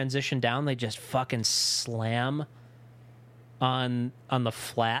the transition down. They just fucking slam on the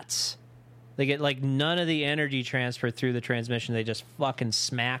flats. They get like none of the energy transfer through the transmission. They just fucking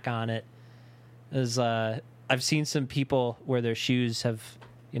smack on it. I've seen some people where their shoes have,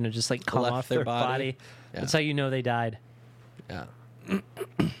 just like come Left off their their body. Yeah. That's how you know they died. Yeah.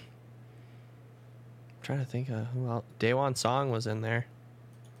 Trying to think of who else. Daewon Song was in there,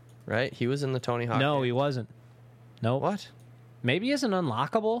 right? He was in the Tony Hawk. No, game. he wasn't. Nope. What? Maybe as an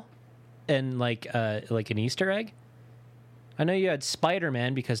unlockable and like an Easter egg. I know you had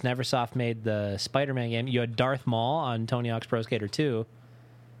Spider-Man because Neversoft made the Spider-Man game. You had Darth Maul on Tony Hawk's Pro Skater 2.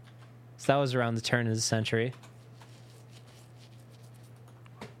 So that was around the turn of the century.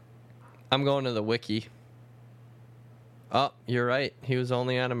 I'm going to the wiki. Oh, you're right. He was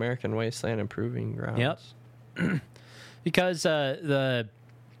only on American Wasteland and Proving Grounds. Yep. Because there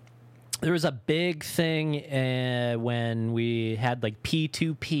was a big thing when we had like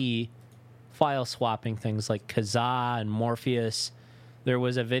P2P file swapping things like Kazaa and Morpheus. There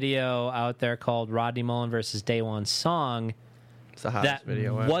was a video out there called Rodney Mullen versus Day One Song It's the hottest that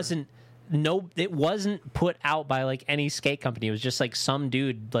video ever. it wasn't put out by like any skate company. It was just like some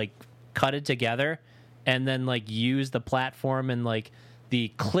dude like cut it together and then like used the platform and like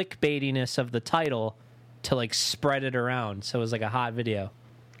the clickbaitiness of the title to like spread it around. So it was like a hot video.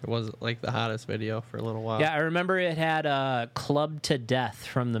 It was like the hottest video for a little while. Yeah, I remember it had Club to Death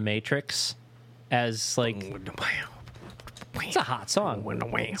from The Matrix as like it's a hot song.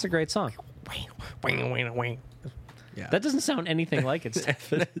 It's a great song. Yeah. That doesn't sound anything like it,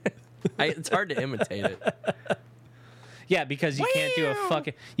 Stephen. It's hard to imitate it. Yeah, because you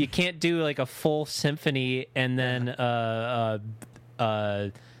can't do like a full symphony and then the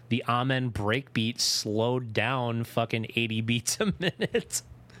Amen breakbeat slowed down fucking 80 beats a minute.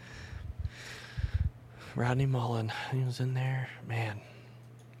 Rodney Mullen, he was in there. Man,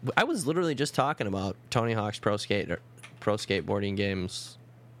 I was literally just talking about Tony Hawk's pro skateboarding games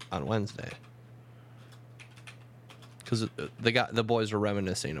on Wednesday because the boys were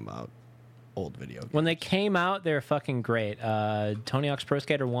reminiscing about old video games. When they came out, they're fucking great. Tony Hawk's Pro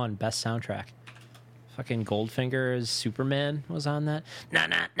Skater 1, best soundtrack. Fucking Goldfinger's Superman was on that. Na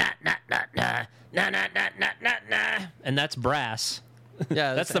na na na na na na na na na na na. And that's brass.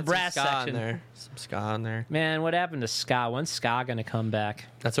 Yeah, That's the brass some ska section. On there. Some ska on there. Man, what happened to ska? When's ska gonna come back?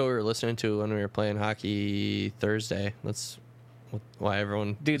 That's what we were listening to when we were playing hockey Thursday. That's why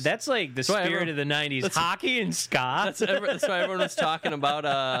everyone. Dude, that's like the why spirit everyone- of the 90s. that's- Hockey and ska. That's why everyone was talking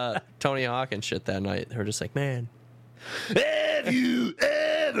about Tony Hawk and shit that night. They were just like, man. Have you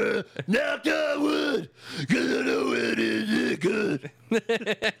ever knocked on wood? 'Cause I know it isn't good.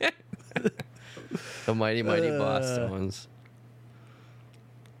 The mighty Bosstones.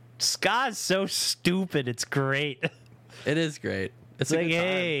 Ska's so stupid. It's great. It is great. It's It's a like, good time.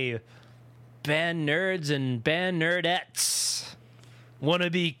 hey, band nerds and band nerdettes want to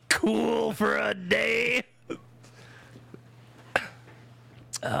be cool for a day.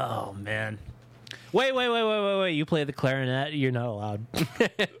 Oh, man. Wait. You play the clarinet? You're not allowed.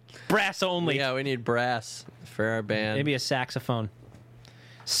 Brass only. Yeah, we need brass for our band. Maybe a saxophone.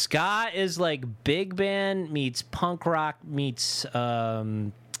 Ska is like big band meets punk rock meets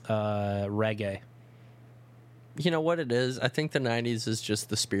reggae. You know what it is? I think the 90s is just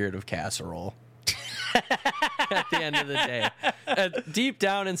the spirit of casserole. At the end of the day. Deep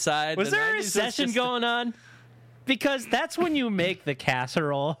down inside. Was the there a 90s is recession just- going on? Because that's when you make the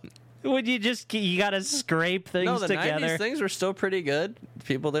casserole. When you gotta scrape things No, the together. 90s things were still pretty good.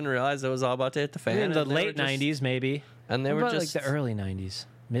 People didn't realize it was all about to hit the fan. In the and they were late just- 90s, maybe. And they What were about, just. like the early 90s,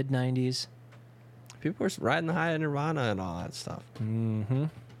 mid 90s. People were riding the high of Nirvana and all that stuff.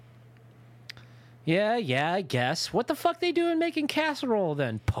 Yeah, I guess. What the fuck they doing making casserole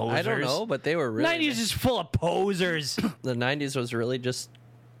then? Posers. I don't know, but they were really. 90s is full of posers. The 90s was really just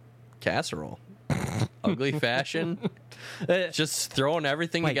casserole. Ugly fashion. Just throwing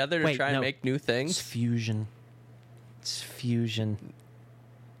everything together to try and make new It's things. fusion. It's fusion.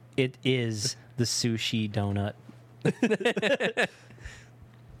 It is the sushi donut.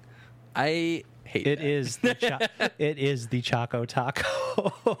 I hate It that. is the it is the Choco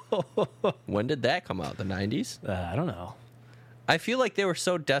Taco. When did that come out? The 90s? I don't know. I feel like they were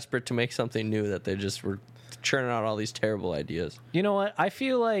so desperate to make something new that they just were churning out all these terrible ideas. You know what? I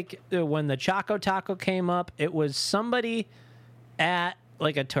feel like when the Choco Taco came up, it was somebody at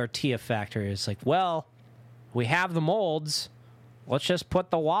like a tortilla factory. It's like, well, we have the molds. Let's just put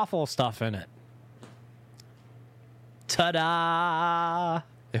the waffle stuff in it. Ta-da!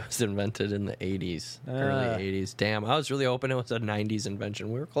 It was invented in the 80s, early 80s. Damn, I was really hoping it was a 90s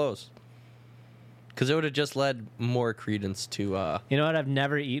invention. We were close. Because it would have just led more credence to... You know what? I've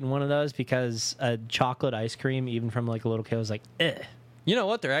never eaten one of those because a chocolate ice cream, even from like a little kid, was like, eh. You know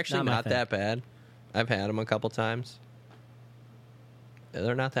what? They're actually Not my not thing. that bad. I've had them a couple times.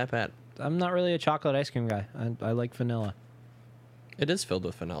 They're not that bad. I'm not really a chocolate ice cream guy. I like vanilla. It is filled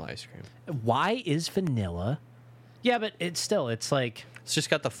with vanilla ice cream. Why is vanilla? Yeah, but it's like It's just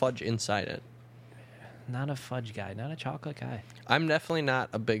got the fudge inside it. not a fudge guy, not a chocolate guy. I'm definitely not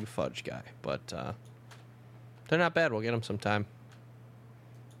a big fudge guy, but they're not bad. We'll get them sometime.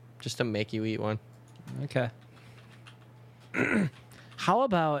 Just to make you eat one. Okay. How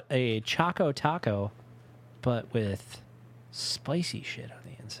about a Choco Taco, but with spicy shit on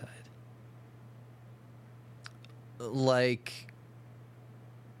the inside? Like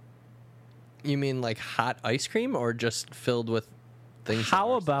You mean like hot ice cream or just filled with things?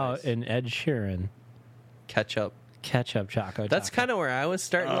 How about an Ed Sheeran ketchup? Ketchup choco. That's kind of where I was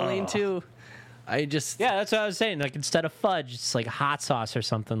starting to lean to. I just Yeah, that's what I was saying. Like instead of fudge, it's like hot sauce or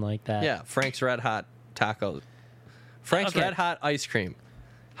something like that. yeah, Frank's Red Hot taco. Frank's Okay. Red Hot ice cream.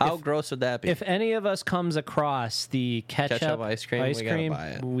 How gross would that be? If any of us comes across the ketchup ice cream, we gotta buy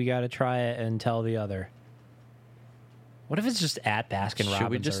it. we got to try it and tell the other. What if it's just at Baskin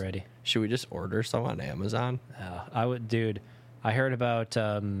Robbins already? Should we just order some on Amazon? I would, dude. I heard about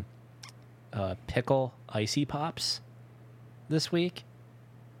pickle icy pops this week,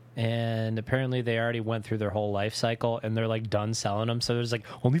 and apparently they already went through their whole life cycle, and they're like done selling them. So there's like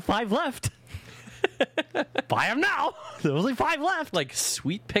only 5 left. Buy them now. There's only 5 left. Like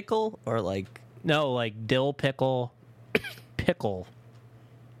sweet pickle or like No, like dill pickle, pickle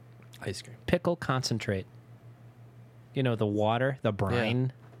ice cream? concentrate. You know, the water, the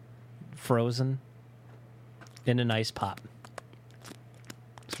brine, frozen in an ice pop.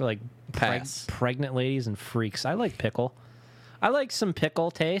 It's for like Pass. pregnant ladies and freaks. I like pickle. I like some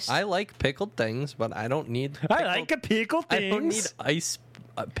pickle taste. I like pickled things, but I don't need. I like a pickle I things. don't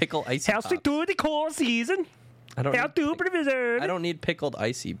need pickle icy. How's Pops. it do the cold season? I don't. How Need, to preserve? I don't need pickled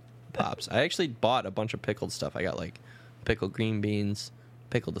icy pops. I actually bought a bunch of pickled stuff. I got like pickled green beans,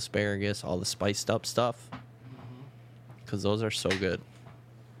 pickled asparagus, all the spiced up stuff. Because those are so good.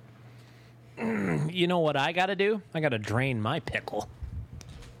 You know what I got to do? I got to drain my pickle.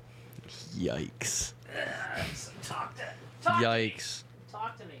 Yikes! Talk to Yikes!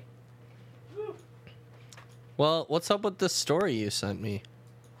 Talk to me. Woo. Well, what's up with this story you sent me?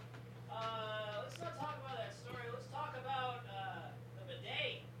 Let's not talk about that story. Let's talk about the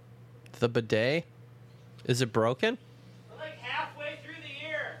bidet. The bidet? Is it broken? We're like halfway through the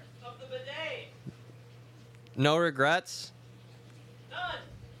year of the bidet. No regrets?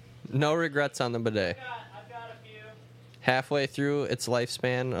 None. No regrets on the bidet. I've got a few. Halfway through its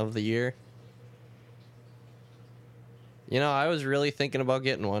lifespan of the year. You know, I was really thinking about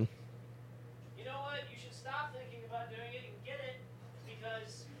getting one. You know what? You should stop thinking about doing it and get it,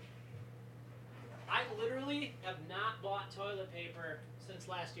 because I literally have not bought toilet paper since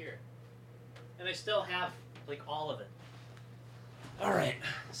last year, and I still have like all of it. All right,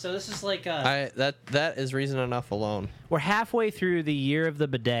 so this is like That is reason enough alone. we're halfway through the year of the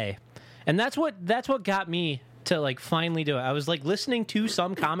bidet, and that's what got me to like finally do it. I was like listening to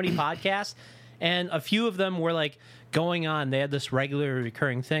some comedy podcasts, and a few of them were like going on. They had this regular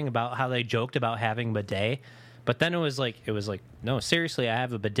recurring thing about how they joked about having bidet, but then it was like no, seriously, I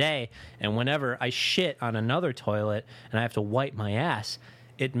have a bidet, and whenever I shit on another toilet and I have to wipe my ass,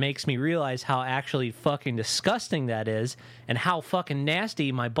 it makes me realize how actually fucking disgusting that is, and how fucking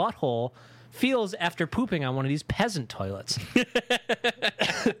nasty my butthole feels after pooping on one of these peasant toilets.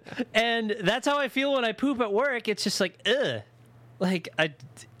 And that's how I feel when I poop at work. It's just like, ugh. Like,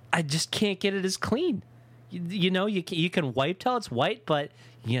 I just can't get it as clean. You know, you can wipe till it's white, but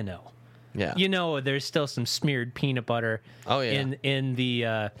you know. Yeah. You know, there's still some smeared peanut butter. Oh, yeah. In the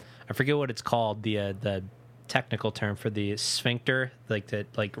I forget what it's called, the technical term for the sphincter, like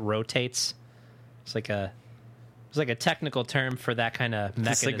that like rotates. It's like a technical term for that kind of The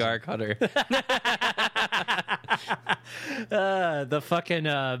mechanism. cigar cutter. The fucking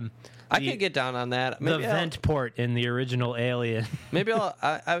I could get down on that. the Maybe vent port in the original Alien. Maybe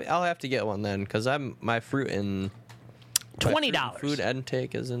I'll have to get one then, because my fruit and $20. food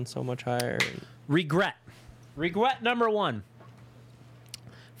intake isn't so much higher. Regret number 1.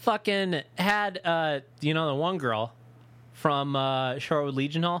 Fucking had the one girl from Shorewood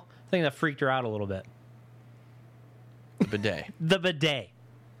Legion Hall. I think that freaked her out a little bit. The bidet. The bidet.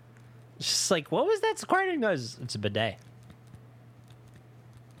 It's just like, what was that squirting noise? It's a bidet.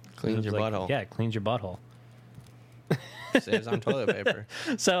 Cleans your Like, butthole. Yeah, it cleans your butthole. Saves on toilet paper.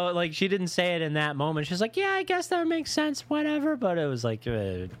 So, like, she didn't say it in that moment. She's like, yeah, I guess that makes sense, whatever. But it was like,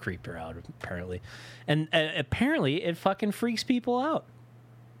 it creeped her out, apparently. And apparently, it fucking freaks people out.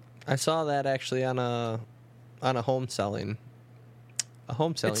 I saw that actually on a home selling. A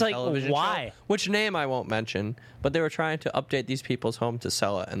home selling It's like, television why? show, which name I won't mention, but they were trying to update these people's home to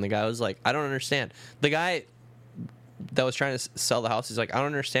sell it, and the guy was like, I don't understand. The guy that was trying to sell the house, he's like, I don't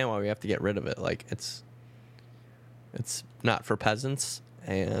understand why we have to get rid of it. Like, it's not for peasants,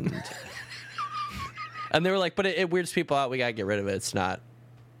 and and they were like, but it weirds people out. We gotta get rid of it. It's not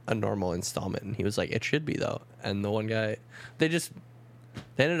a normal installment. And he was like, it should be though. And the one guy, they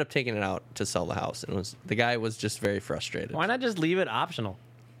ended up taking it out to sell the house, and the guy was just very frustrated. Why not just leave it optional?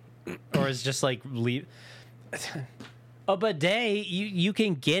 Or is just like leave a bidet? You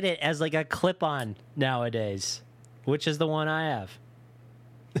can get it as like a clip-on nowadays, which is the one I have.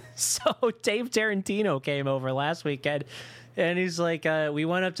 So Dave Tarantino came over last weekend, and he's like, we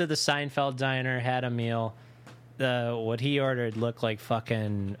went up to the Seinfeld diner, had a meal. What he ordered looked like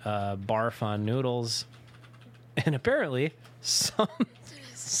fucking barf on noodles, and apparently some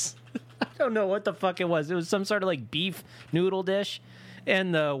I don't know what the fuck it was. It was some sort of like beef noodle dish.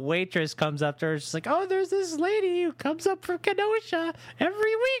 And the waitress comes up to her. She's like, "Oh, there's this lady who comes up from Kenosha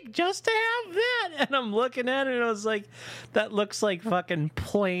every week just to have that." And I'm looking at it, and I was like, "That looks like fucking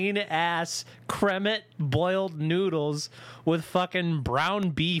plain ass cremate boiled noodles with fucking brown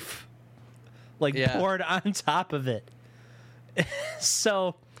beef, like poured on top of it."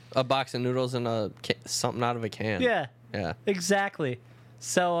 So a box of noodles and something out of a can. Yeah, exactly.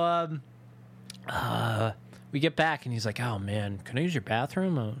 So we get back, and he's like, "Oh, man, can I use your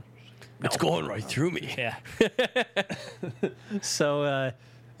bathroom?" It's going right through me. Yeah. So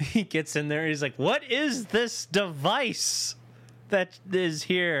he gets in there, and he's like, "What is this device that is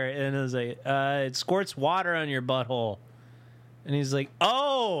here?" And I was like, "It squirts water on your butthole." And he's like,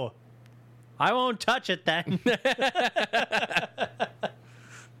 "Oh, I won't touch it then."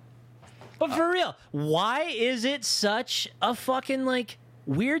 But for real, why is it such a fucking, like,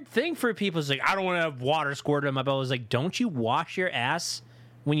 weird thing for people? It's like, I don't want to have water squirted on my butt. It's like, don't you wash your ass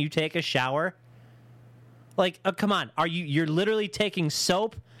when you take a shower? Like, come on. You're literally taking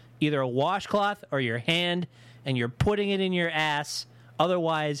soap, either a washcloth or your hand, and you're putting it in your ass.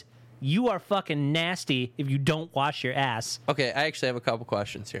 Otherwise, you are fucking nasty if you don't wash your ass. Okay, I actually have a couple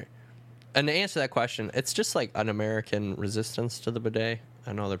questions here. And to answer that question, it's just like an American resistance to the bidet.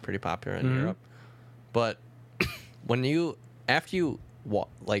 I know they're pretty popular in Europe. But after you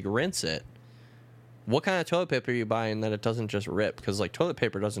rinse it, what kind of toilet paper are you buying that it doesn't just rip? Because like toilet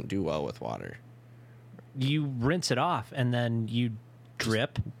paper doesn't do well with water. You rinse it off and then you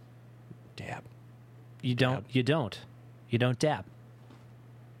drip. Dab. You don't dab.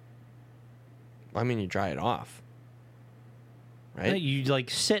 I mean, you dry it off, right? You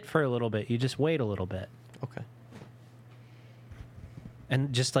like sit for a little bit. You just wait a little bit. Okay.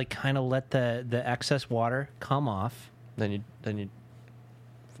 And just like kind of let the excess water come off. Then you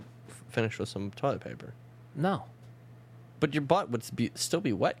finish with some toilet paper. No. But your butt would still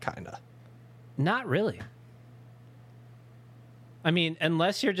be wet, kind of. Not really. I mean,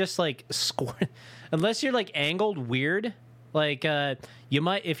 unless you're just like unless you're like angled weird, like you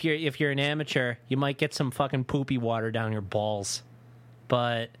might if you're an amateur, you might get some fucking poopy water down your balls.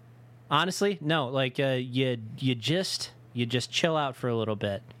 But honestly, no. Like you just chill out for a little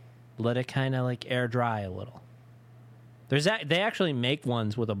bit, let it kind of like air dry a little. They actually make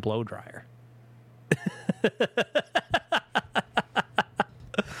ones with a blow dryer.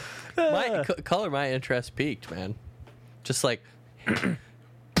 My interest peaked, man. Just like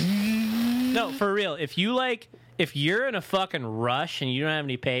no, for real. If you're in a fucking rush and you don't have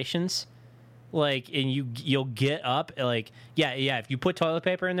any patience, like, and you'll get up, like, yeah. If you put toilet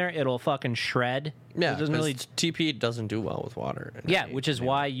paper in there, it'll fucking shred. Yeah, it doesn't really. TP doesn't do well with water. Yeah, which is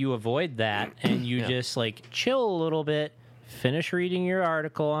why you avoid that, and you just like chill a little bit, finish reading your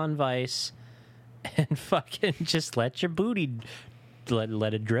article on Vice, and fucking just let your booty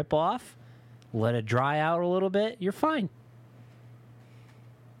let it drip off, let it dry out a little bit. You're fine.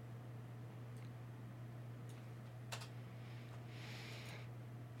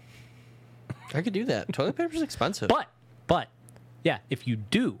 I could do that. Toilet paper's expensive. But, yeah, if you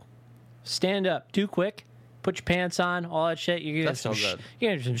do stand up too quick, put your pants on, all that shit, you're gonna have some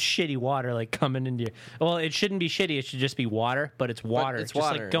shitty water like coming into your. Well, it shouldn't be shitty. It should just be water. But it's water. But it's just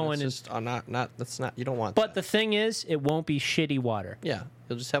water. Like going it's just not. That's not. You don't want. But that. The thing is, it won't be shitty water. Yeah,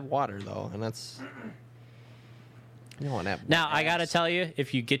 you'll just have water though, and that's. You don't want to have. Now I gotta tell you,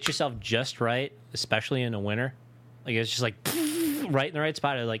 if you get yourself just right, especially in the winter, like it's just like right in the right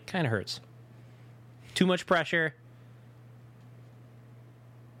spot, it like kind of hurts. Too much pressure.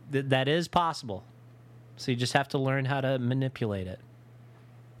 That is possible. So you just have to learn how to manipulate it.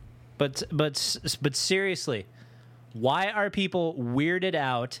 But seriously, why are people weirded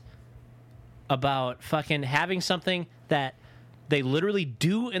out about fucking having something that they literally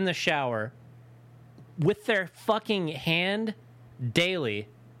do in the shower with their fucking hand daily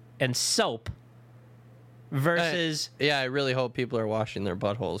and soap versus... I really hope people are washing their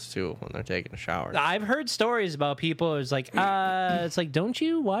buttholes too when they're taking a shower. I've heard stories about people. It's like, don't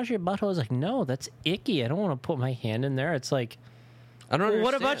you wash your butthole? It's like, no, that's icky. I don't want to put my hand in there. It's like, I don't understand.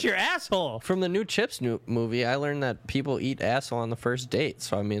 What about your asshole? From the new Chips movie, I learned that people eat asshole on the first date.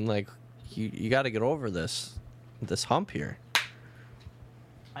 So I mean, like, you got to get over this hump here.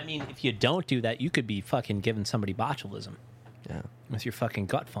 I mean, if you don't do that, you could be fucking giving somebody botulism. Yeah. With your fucking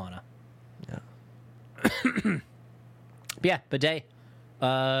gut fauna. Yeah. Yeah, bidet.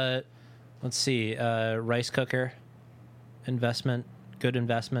 Let's see. Rice cooker investment. Good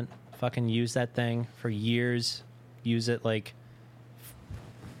investment. Fucking use that thing for years. Use it like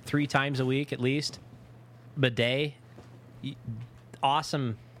 3 times a week at least. Bidet.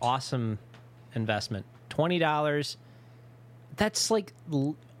 Awesome investment. $20. That's like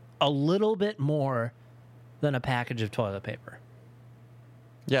a little bit more than a package of toilet paper.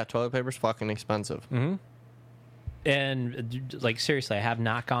 Yeah, toilet paper's fucking expensive. Mm-hmm. And like seriously, I have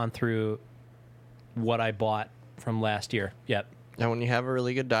not gone through what I bought from last year yet. And when you have a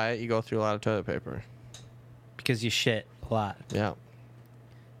really good diet, you go through a lot of toilet paper. Because you shit a lot. Yeah.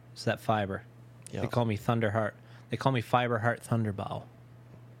 It's that fiber. Yep. They call me Thunderheart. They call me Fiber Heart Thunderball.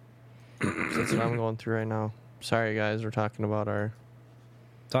 That's what I'm going through right now. Sorry, guys. We're talking about our...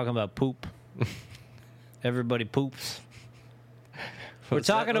 Talking about poop. Everybody poops. We're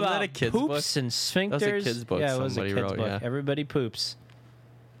talking about a kid's poops book? and sphincters. That was a kid's book Yeah, it was a somebody kid's wrote, book. yeah. Everybody poops.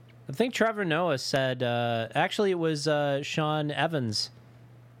 I think Trevor Noah said... actually, it was Sean Evans.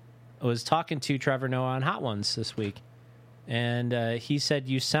 I was talking to Trevor Noah on Hot Ones this week. And he said,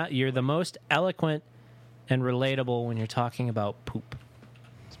 you're the most eloquent and relatable when you're talking about poop.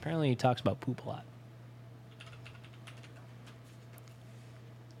 Apparently, he talks about poop a lot.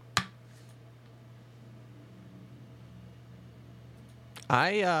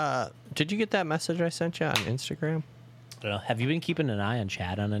 Did you get that message I sent you on Instagram? I don't know. Have you been keeping an eye on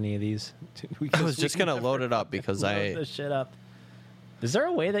chat on any of these? I was just gonna load it up because load this shit up. Is there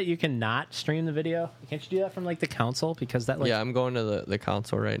a way that you can not stream the video? Can't you do that from like the console? Because that like yeah, I'm going to the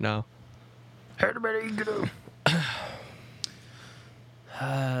console right now. Everybody go.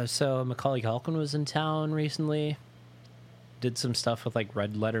 So Macaulay Culkin was in town recently. Did some stuff with like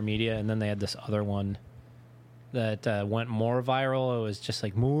Red Letter Media, and then they had this other one that went more viral. It was just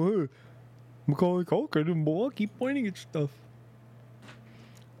like more Macaulay Culkin and Milwaukee pointing at stuff.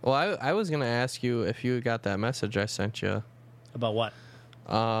 Well, I was gonna ask you if you got that message I sent you. About what?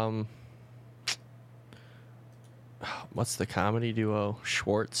 What's the comedy duo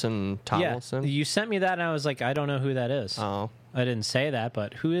Schwartz and Tomlinson? Yeah, you sent me that, and I was like, I don't know who that is. Oh, I didn't say that,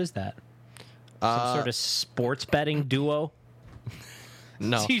 but who is that? Some sort of sports betting duo?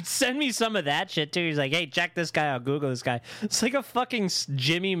 no. He'd send me some of that shit too. He's like, "Hey, check this guy out. Google this guy." It's like a fucking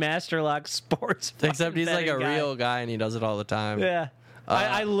Jimmy Masterlock sports. Except he's like a betting guy. real guy and he does it all the time. Yeah.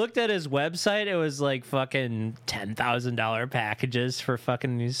 I looked at his website. It was like fucking $10,000 packages for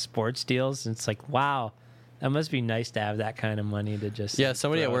fucking these sports deals. And it's like, wow, that must be nice to have that kind of money to just. Yeah,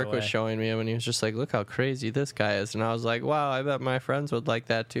 somebody at throw it work was away. showing me him and he was just like, look how crazy this guy is. And I was like, wow, I bet my friends would like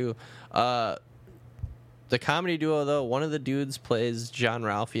that too. The comedy duo, though, one of the dudes plays John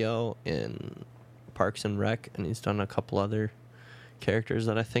Ralphio in Parks and Rec, and he's done a couple other characters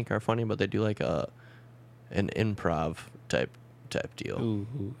that I think are funny, but they do like an improv type deal.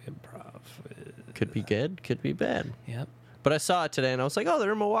 Ooh, improv. Could be good, could be bad. Yep. But I saw it today and I was like, oh,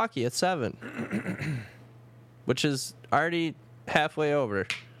 they're in Milwaukee at 7. Which is already halfway over.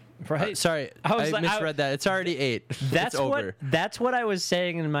 Right. Sorry, I was I like- misread that. It's already 8. That's it's over. That's what I was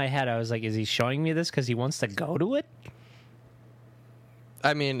saying in my head. I was like, is he showing me this because he wants to go to it?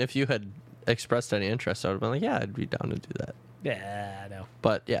 I mean, if you had expressed any interest, I would have been like, yeah, I'd be down to do that. Yeah, I know.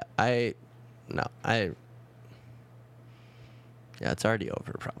 But yeah, yeah, it's already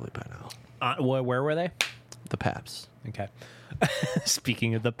over probably by now. Where were they? The Paps. Okay.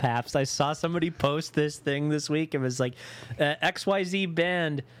 Speaking of the Paps, I saw somebody post this thing this week. It was like XYZ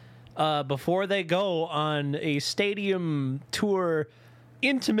band before they go on a stadium tour,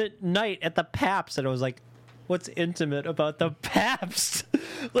 intimate night at the Paps, and I was like, what's intimate about the Paps?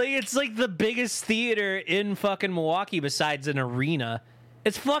 Like, it's like the biggest theater in fucking Milwaukee besides an arena.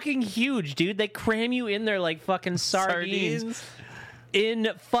 It's fucking huge, dude. They cram you in there like fucking sardines.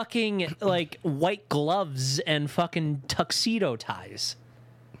 In fucking, like, white gloves and fucking tuxedo ties.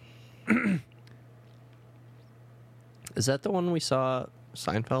 Is that the one we saw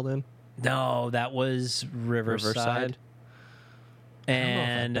Seinfeld in? No, that was Riverside.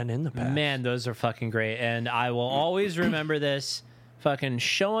 And, I've been in the past. man, those are fucking great. And I will always remember this fucking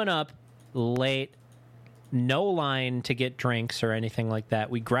showing up late, no line to get drinks or anything like that.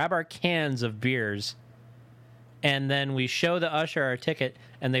 We grab our cans of beers, and then we show the usher our ticket,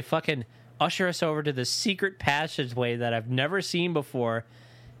 and they fucking usher us over to this secret passageway that I've never seen before.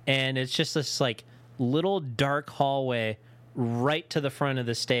 And it's just this, like, little dark hallway right to the front of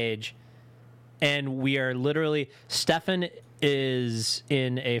the stage. And we are literally... Stefan is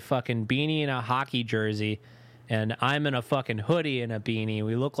in a fucking beanie and a hockey jersey, and I'm in a fucking hoodie and a beanie.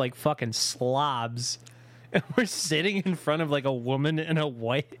 We look like fucking slobs. And we're sitting in front of, like, a woman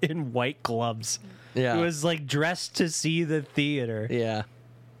in white gloves. Yeah. It was like dressed to see the theater. Yeah.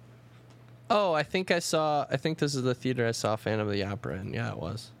 Oh, I think this is the theater I saw Phantom of the Opera in. Yeah, it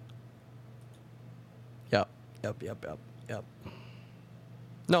was. Yep.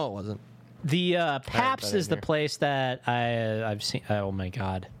 No, it wasn't. The Pabst been is in the here. place that I've seen. Oh my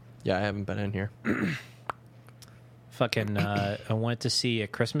god. Yeah, I haven't been in here. Fucking I went to see A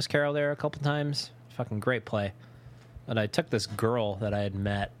Christmas Carol there a couple times. Fucking great play. And I took this girl that I had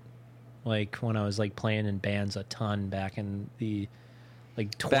met like when I was like playing in bands a ton back in the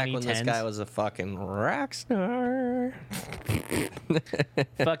like 2010s. Back when this guy was a fucking rock star.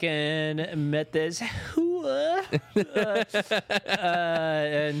 Fucking met this hooah,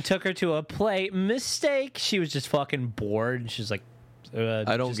 and took her to a play. Mistake. She was just fucking bored. She's like,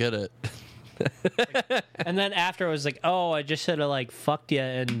 I don't get it. and then after I was like, oh, I just should have like fucked you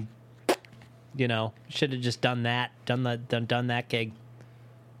and should have just done that, done that gig.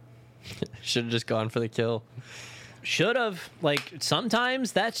 Should have just gone for the kill. Should have. Like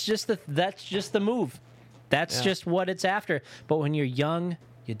sometimes that's just the move. That's just what it's after. But when you're young,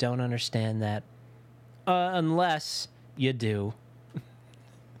 you don't understand that, unless you do.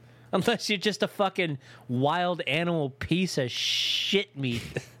 Unless you're just a fucking wild animal piece of shit meat.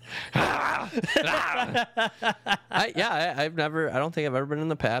 I don't think I've ever been in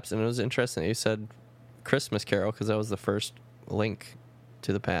the Pabst, and it was interesting that you said Christmas Carol because that was the first link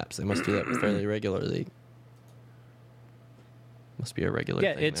to the Pabst. They must do that fairly regularly. Must be a regular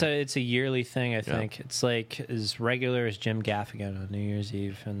thing. It's a yearly thing, I think. It's like as regular as Jim Gaffigan on New Year's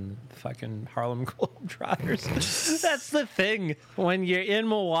Eve and fucking Harlem Globetrotters. That's the thing. When you're in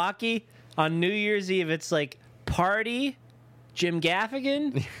Milwaukee on New Year's Eve, it's like party, Jim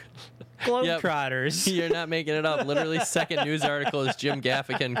Gaffigan, Globetrotters. Yep. You're not making it up. Literally, second news article is Jim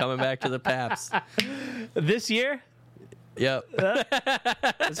Gaffigan coming back to the Pabst. This year? Yep.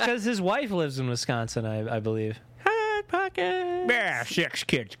 It's because his wife lives in Wisconsin, I believe. Hot Pocket. Yeah, 6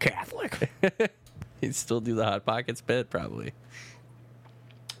 kids Catholic. He'd still do the Hot Pockets bit, probably.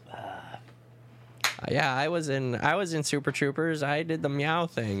 Yeah, I was in Super Troopers. I did the meow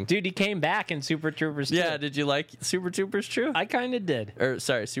thing. Dude, he came back in Super Troopers 2. Yeah, did you like Super Troopers 2? I kind of did. Or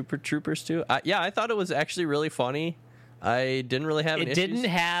sorry, Super Troopers 2? Yeah, I thought it was actually really funny. I didn't really have It didn't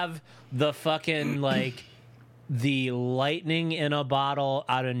have the fucking like the lightning in a bottle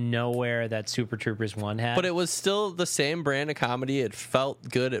out of nowhere that Super Troopers 1 had. But it was still the same brand of comedy. It felt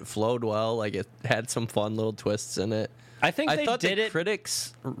good. It flowed well. Like it had some fun little twists in it. I think they thought did the it.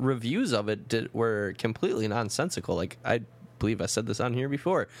 critics' reviews of it were completely nonsensical. Like I believe I said this on here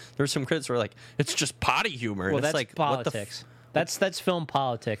before. There were some critics who were like, "It's just potty humor." Well, And that's it's like politics. That's film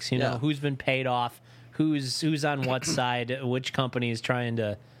politics. You know, Yeah. who's been paid off, who's on what side, which company is trying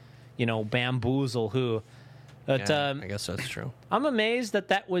to, bamboozle who. But Yeah, I guess that's true. I'm amazed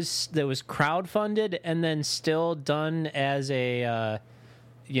that was crowdfunded and then still done as a,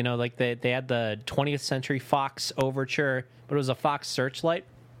 like they had the 20th Century Fox overture, but it was a Fox Searchlight,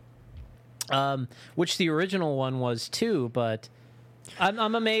 which the original one was too. But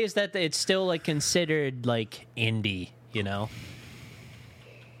I'm amazed that it's still like considered like indie,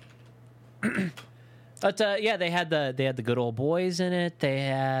 But they had the Good Old Boys in it. They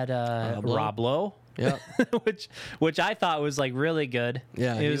had Rob Lowe. Yeah. which I thought was like really good.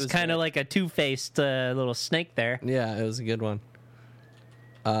 Yeah, it he was was kind of great. like a two-faced little snake there. Yeah, it was a good one.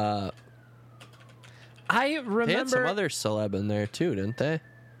 I remember They had some other celeb in there too, didn't they?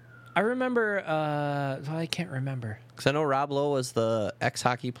 I remember. I can't remember. Because I know Rob Lowe was the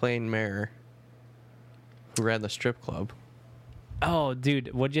ex-hockey playing mayor who ran the strip club. Oh,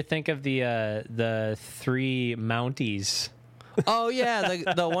 dude, what'd you think of the three Mounties? Oh yeah,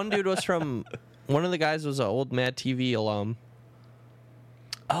 the one dude was from. One of the guys was an old Mad TV alum.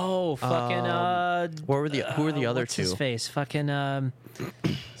 Oh, fucking. Who were the other what's two? His face, fucking.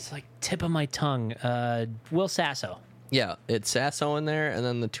 It's like tip of my tongue. Will Sasso. Yeah, it's Sasso in there, and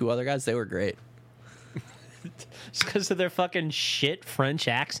then the two other guys. They were great. Just because of their fucking shit French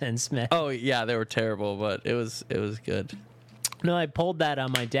accents, man. Oh yeah, they were terrible, but it was good. No, I pulled that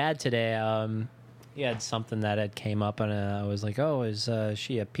on my dad today. He had something that had came up, and I was like, "Oh, is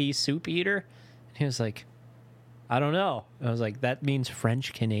she a pea soup eater?" And he was like, "I don't know." I was like, "That means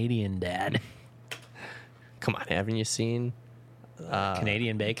French Canadian, Dad." Come on, haven't you seen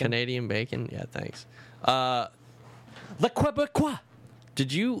Canadian bacon. Canadian bacon? Yeah, thanks. Le Quebecois.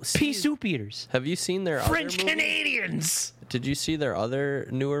 Did you Pea see? soup eaters. Have you seen their French other movie? Canadians. Did you see their other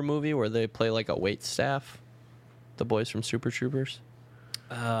newer movie where they play like a wait staff? The boys from Super Troopers.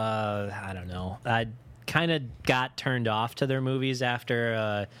 I don't know. I kind of got turned off to their movies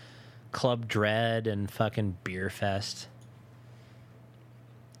after Club Dread and fucking Beer Fest.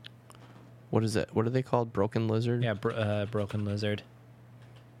 What is it? What are they called? Broken Lizard? Yeah, Broken Lizard.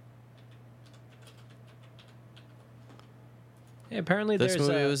 Yeah, apparently This there's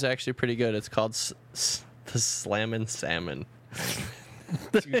movie was actually pretty good. It's called The Slammin' Salmon.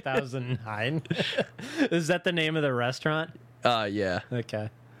 2009. Is that the name of the restaurant? Yeah. Okay,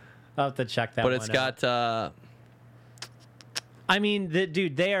 I'll have to check that. But one it's out. got I mean,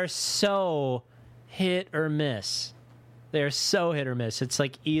 dude, they are so hit or miss. They're so hit or miss. It's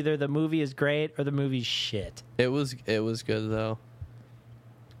like either the movie is great or the movie's shit. it was good though.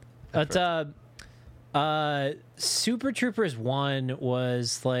 But Super Troopers 1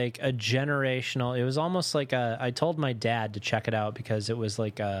 was like a generational. It was almost like I told my dad to check it out because it was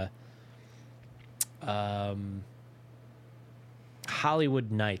like a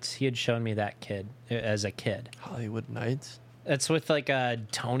Hollywood Nights. He had shown me that kid as a kid. Hollywood Nights. It's with like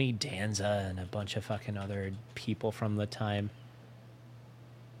Tony Danza and a bunch of fucking other people from the time.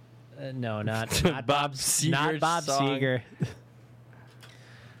 No, not Bob Seger's not Bob song. Seger.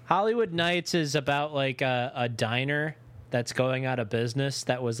 Hollywood Nights is about like a diner that's going out of business.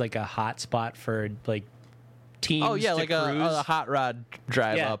 That was like a hot spot for like teens. Oh yeah, to like cruise. a hot rod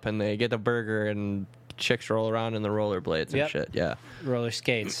drive Yeah. up, and they get a burger, and chicks roll around in the rollerblades and Yep. shit. Yeah, roller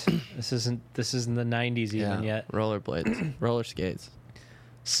skates. This isn't the '90s even yet. rollerblades, roller skates.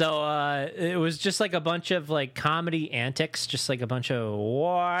 So it was just like a bunch of like comedy antics, just like a bunch of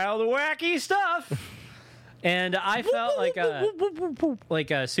wild, wacky stuff. And I felt like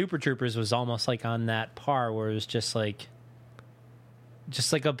Super Troopers was almost like on that par where it was just like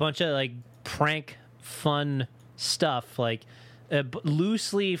a bunch of like prank fun stuff, like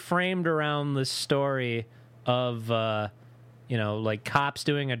loosely framed around the story of like cops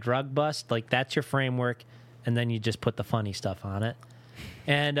doing a drug bust. Like that's your framework, and then you just put the funny stuff on it.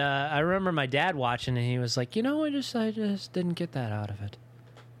 And I remember my dad watching, and he was like, I just didn't get that out of it.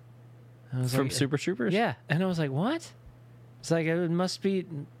 I was From like, Super Troopers. yeah, and I was like, what? It's like, it must be,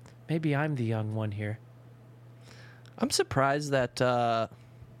 maybe I'm the young one here. I'm surprised that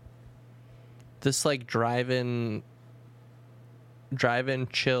this like drive-in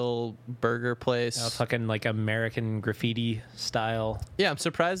chill burger place. Fucking like American graffiti style. Yeah, I'm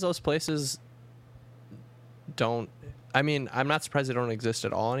surprised those places don't. I mean, I'm not surprised they don't exist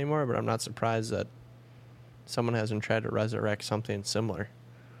at all anymore, but I'm not surprised that someone hasn't tried to resurrect something similar.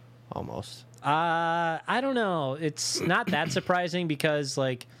 Almost. I don't know. It's not that surprising because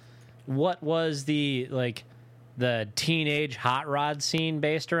like, what was the teenage hot rod scene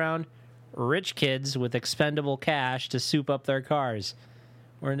based around? Rich kids with expendable cash to soup up their cars.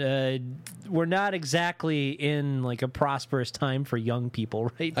 We're not exactly in like a prosperous time for young people,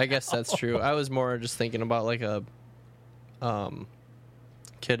 right? I guess that's true. I was more just thinking about like a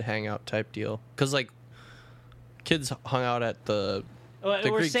kid hangout type deal, because like kids hung out at the We're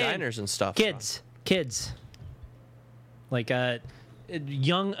Greek saying diners and stuff. kids, like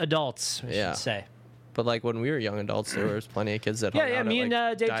young adults, I Yeah. should say. But like when we were young adults, there was plenty of kids that Yeah, hung yeah. out Me at, and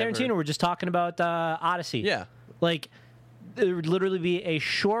like, Dave Diver. Tarantino were just talking about Odyssey. Yeah, Like, there would literally be a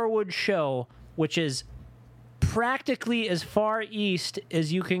Shorewood show, which is practically as far east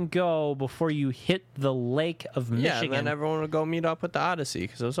as you can go before you hit the Lake of yeah. Michigan. And then everyone would go meet up at the Odyssey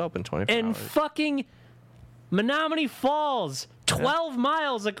because it was open 24 and hours. fucking Menominee Falls, 12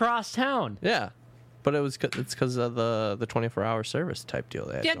 miles across town. Yeah, but it's because of the 24-hour service type deal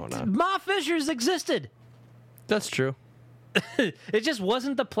they had Yeah, going on. Ma Fisher's existed. That's true. It just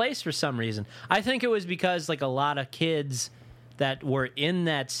wasn't the place for some reason. I think it was because like a lot of kids that were in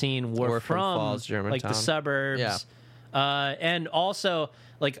that scene were From from Falls, like the Germantown. suburbs. Yeah. And also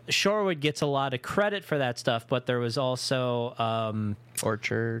like Shorewood gets a lot of credit for that stuff, but there was also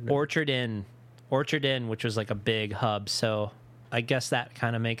Orchard Inn, which was like a big hub. So I guess that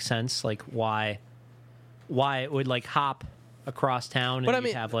kind of makes sense, like why it would like hop across town. And But I you'd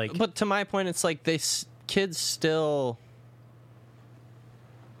mean, have like but to my point, it's like kids still.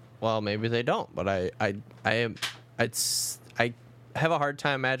 Well, maybe they don't, but I have a hard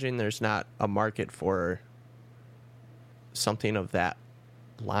time imagining there's not a market for something of that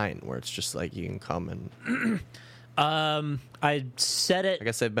line where it's just like you can come and. I said it. I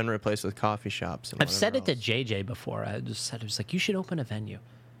guess they've been replaced with coffee shops. And I've said it whatever to else. JJ before. I just said, it was like, you should open a venue.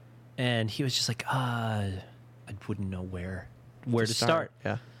 And he was just like, I wouldn't know where to start.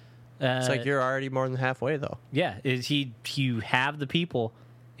 Yeah, it's like you're already more than halfway though. Yeah, you have the people.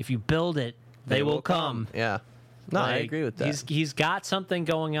 If you build it, they will come. Yeah, no, I Like, agree with that. He's got something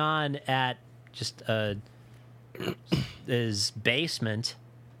going on at just his basement.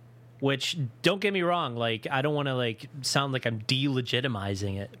 Which, don't get me wrong, like I don't want to like sound like I'm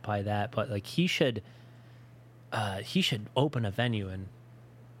delegitimizing it by that, but like he should open a venue and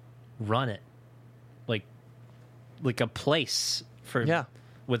run it, like a place for Yeah.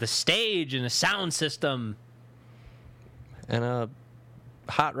 with a stage and a sound system. And a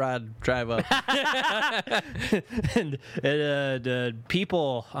hot rod drive up. and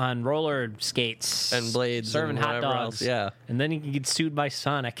people on roller skates And blades serving and hot whatever dogs. else, yeah. And then you can get sued by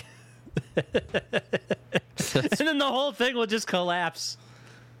Sonic. And then the whole thing will just collapse.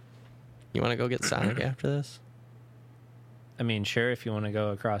 You want to go get Sonic after this? I mean, sure, if you want to go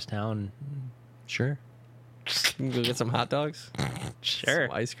across town, Sure. You can go get some hot dogs? sure.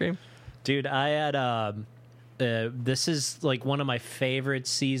 Some ice cream? Dude, I had this is like one of my favorite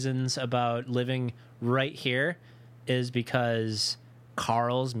seasons about living right here is because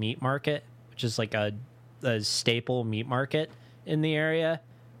Carl's Meat Market, which is like a staple meat market in the area,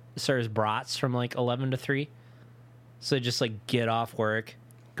 serves brats from like 11 to 3. So just like get off work,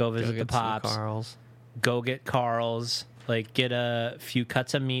 go visit the get some Pops, Carl's. go get Carl's, like get a few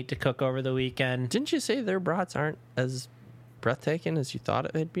cuts of meat to cook over the weekend. Didn't you say their brats aren't as breathtaking as you thought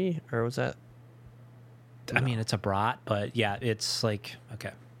it would be? Or was that... I mean, it's a brat, but yeah, it's like,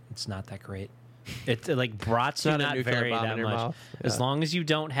 okay, it's not that great. It's like brats do not a not nuclear vary bomb that in your much. mouth. As Yeah. long as you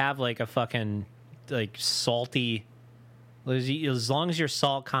don't have like a fucking like salty, as long as your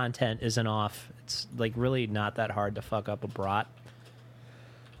salt content isn't off, it's like really not that hard to fuck up a brat.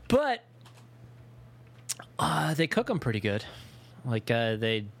 But they cook them pretty good. Like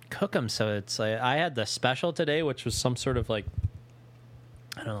they cook them so it's like I had the special today, which was some sort of like,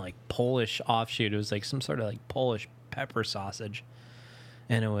 I don't know, like Polish offshoot. It was like some sort of like Polish pepper sausage,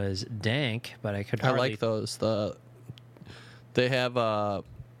 and it was dank, but I could I hardly. like those. They have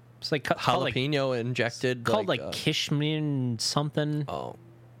It's like called like jalapeno injected. called like Kishmin something. Oh,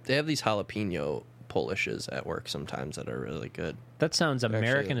 they have these jalapeno Polishes at work sometimes that are really good. That sounds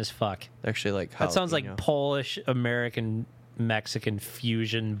American actually- as fuck. They're actually like That sounds like jalapeno. Polish American Mexican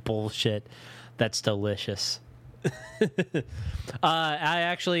fusion bullshit. That's delicious. I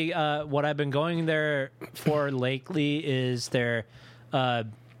actually, what I've been going there for lately is their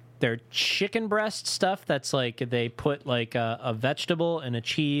chicken breast stuff. That's like they put like a vegetable and a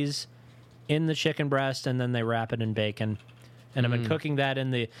cheese in the chicken breast, and then they wrap it in bacon. And I've been cooking that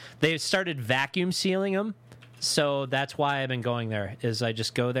in the. They started vacuum sealing them, so that's why I've been going there. Is I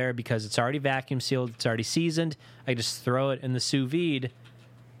just go there because it's already vacuum sealed, it's already seasoned. I just throw it in the sous vide,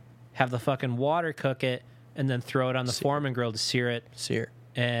 have the fucking water cook it, and then throw it on the Foreman grill to sear it, Sear.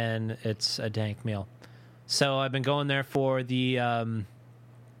 and it's a dank meal. So I've been going there for the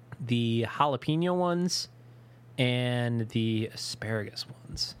jalapeno ones and the asparagus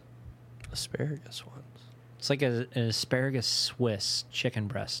ones. Asparagus ones. It's like an asparagus Swiss chicken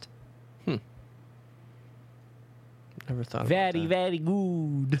breast. Never thought Very, about that. very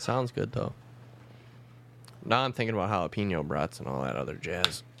good. Sounds good though. Now I'm thinking about jalapeno brats and all that other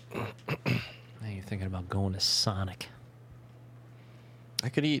jazz. Now you're thinking about going to Sonic. I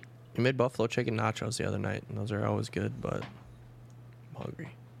could eat. You made buffalo chicken nachos the other night, and those are always good, but I'm hungry.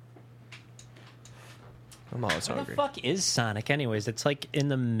 I'm always Where hungry. the fuck is Sonic, anyways? It's like in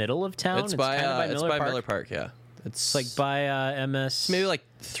the middle of town. It's by, kind of it's Miller by Park. Miller Park, yeah. It's It's like by MS. maybe like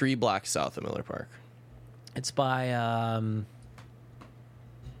 3 blocks south of Miller Park. It's by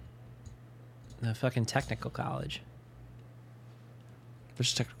the fucking technical college.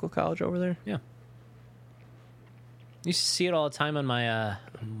 There's a technical college over there. Yeah. Used to see it all the time on my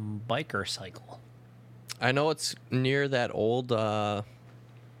biker cycle. I know it's near that old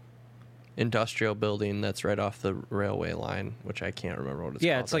industrial building that's right off the railway line, which I can't remember what it's called.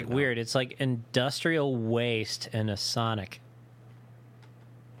 Yeah, it's like right now. weird. It's like industrial waste and a Sonic.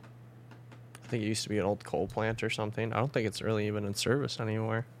 I think it used to be an old coal plant or something. I don't think it's really even in service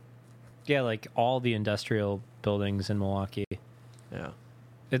anymore. Yeah, like all the industrial buildings in Milwaukee. Yeah.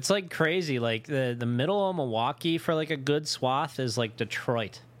 It's like crazy. Like the middle of Milwaukee for like a good swath is like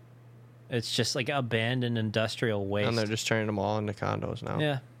Detroit. It's just like abandoned industrial waste. And they're just turning them all into condos now.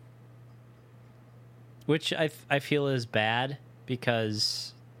 Yeah. Which I feel is bad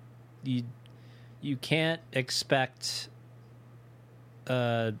because you can't expect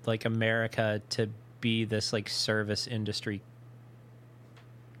like America to be this like service industry.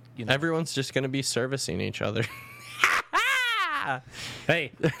 You know? Everyone's just going to be servicing each other.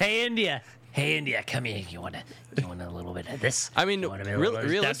 Hey India. Hey India, come here. You want a little bit of this? I mean, You want a little bit of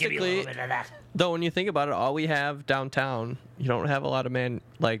this? I'll give you a realistically, little bit of that. though, when you think about it, all we have downtown, you don't have a lot of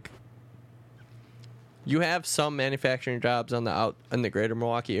you have some manufacturing jobs on the out in the greater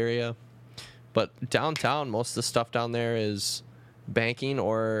Milwaukee area, but downtown, most of the stuff down there is banking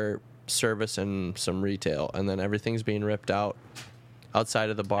or service and some retail, and then everything's being ripped out outside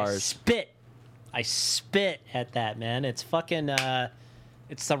of the bars. I spit at that, man. It's fucking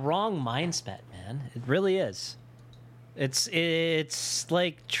It's the wrong mindset, man. It really is. It's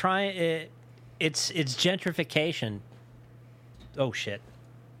like trying it. It's gentrification. Oh shit.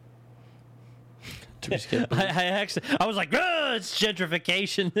 I was like, oh, it's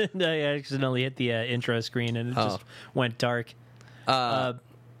gentrification. And I accidentally hit the intro screen and it just went dark. Yeah,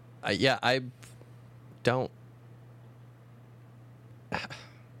 I don't.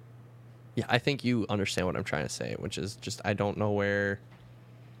 Yeah, I think you understand what I'm trying to say, which is just I don't know where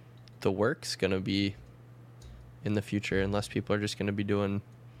the work's going to be in the future unless people are just going to be doing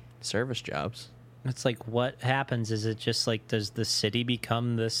service jobs. It's like, what happens? Is it just like, does the city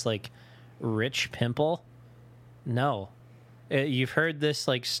become this like rich pimple? No. You've heard this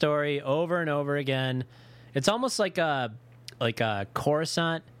like story over and over again. It's almost like a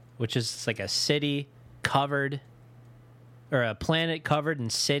Coruscant, which is like a city covered, or a planet covered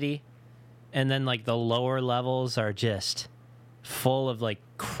in city, and then like the lower levels are just full of like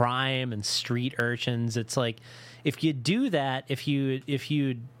crime and street urchins. It's like, if you do that, if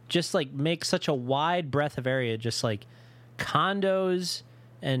you just like make such a wide breadth of area, just like condos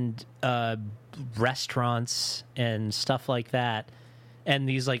and restaurants and stuff like that, and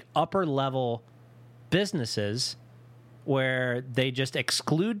these like upper level businesses where they just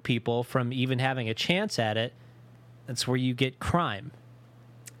exclude people from even having a chance at it, that's where you get crime.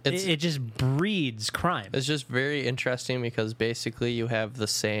 It just breeds crime. It's just very interesting because basically you have the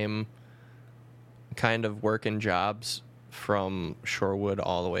same kind of working jobs from Shorewood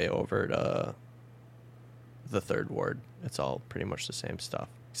all the way over to the Third Ward. It's all pretty much the same stuff,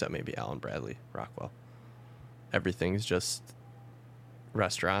 except maybe Allen Bradley, Rockwell. Everything's just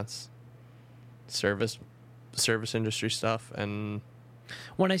restaurants, service industry stuff, and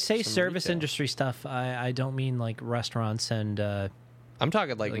when I say service retail. industry stuff, I don't mean like restaurants and I'm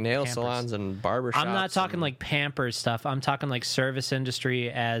talking like nail Pampers. salons and barber shops. I'm not talking like Pampers stuff. I'm talking like service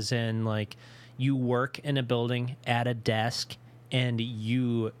industry, as in like you work in a building at a desk and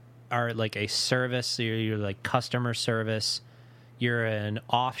you are like a service. You're like customer service. You're an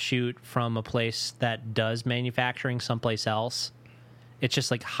offshoot from a place that does manufacturing someplace else. It's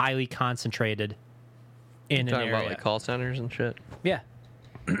just like highly concentrated in an talking area. about like call centers and shit. Yeah.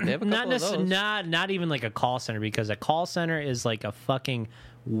 They have a couple of those. Not even like a call center, because a call center is like a fucking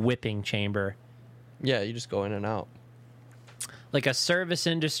whipping chamber. Yeah, you just go in and out. Like a service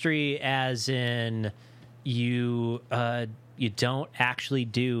industry, as in you don't actually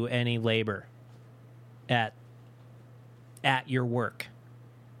do any labor at your work.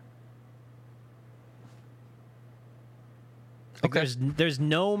 Like Okay. there's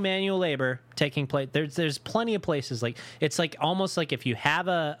no manual labor taking place. There's plenty of places, like it's like almost like if you have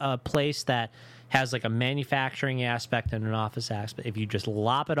a place that has like a manufacturing aspect and an office aspect, if you just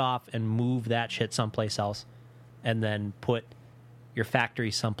lop it off and move that shit someplace else, and then put your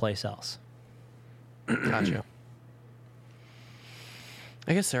factory someplace else. Gotcha.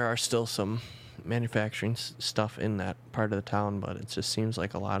 I guess there are still some manufacturing stuff in that part of the town, but it just seems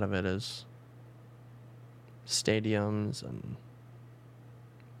like a lot of it is stadiums and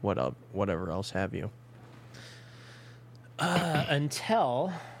whatever else have you.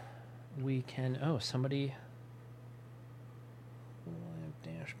 Until we can. Oh, somebody.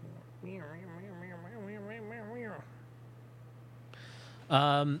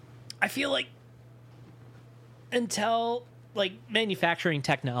 I feel like until like manufacturing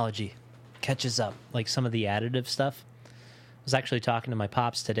technology catches up, like some of the additive stuff. I was actually talking to my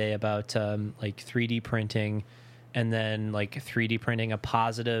pops today about like 3D printing, and then like 3D printing a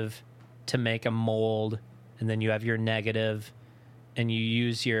positive to make a mold, and then you have your negative, and you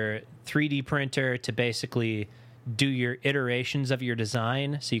use your 3D printer to basically do your iterations of your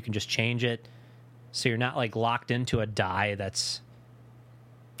design, so you can just change it, so you're not like locked into a die that's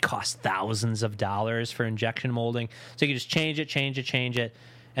cost thousands of dollars for injection molding. So you can just change it,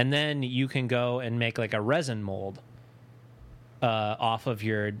 and then you can go and make like a resin mold off of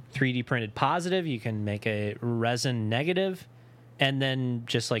your 3D printed positive. You can make a resin negative, and then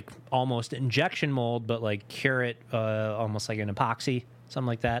just like almost injection mold, but like cure it almost like an epoxy, something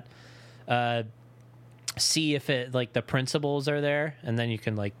like that. See if it like the principles are there, and then you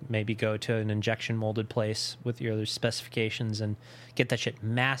can like maybe go to an injection molded place with your other specifications and get that shit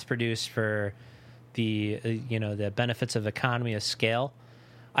mass produced for the the benefits of economy of scale.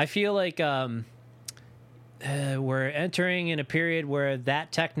 I feel like we're entering in a period where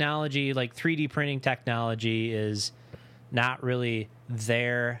that technology, like 3D printing technology, is not really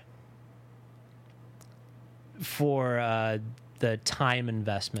there for the time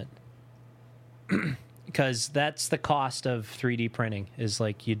investment. Because that's the cost of 3D printing, is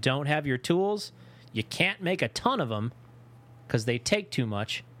like you don't have your tools, you can't make a ton of them because they take too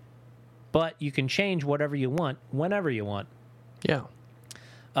much. But you can change whatever you want whenever you want. Yeah.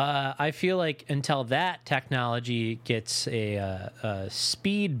 I feel like until that technology gets a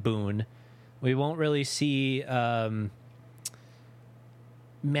speed boon, we won't really see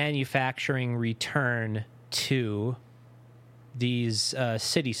manufacturing return to these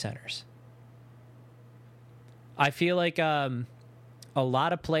city centers. I feel like a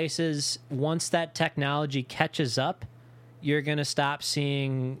lot of places, once that technology catches up, you're going to stop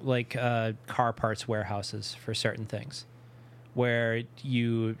seeing like car parts warehouses for certain things, where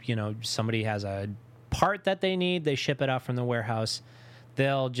you know, somebody has a part that they need, they ship it out from the warehouse.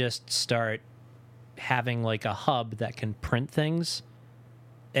 They'll just start having like a hub that can print things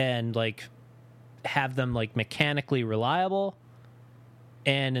and like have them like mechanically reliable.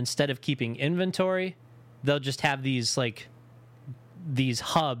 And instead of keeping inventory, they'll just have these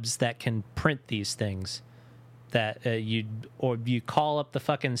hubs that can print these things that you call up the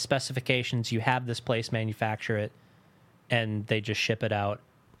fucking specifications, you have this place manufacture it, and they just ship it out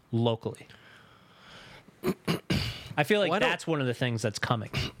locally. I feel like that's one of the things that's coming.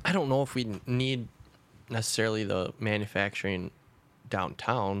 I don't know if we need necessarily the manufacturing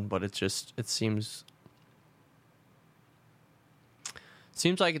downtown, but it seems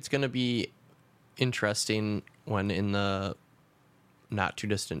like it's going to be interesting when in the not too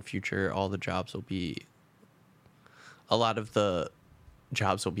distant future, a lot of the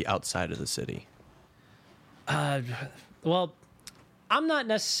jobs will be outside of the city. Well, I'm not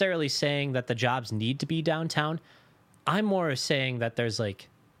necessarily saying that the jobs need to be downtown. I'm more saying that there's a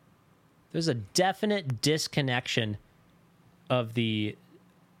definite disconnection of the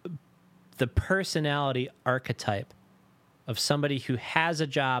personality archetype of somebody who has a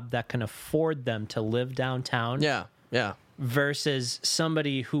job that can afford them to live downtown. Yeah, yeah. Versus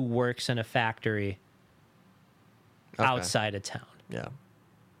somebody who works in a factory outside of town. Yeah.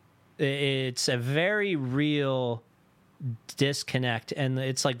 It's a very real disconnect, and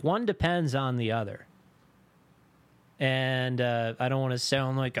it's like one depends on the other. And I don't want to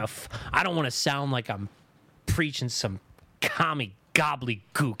sound like I'm preaching some commie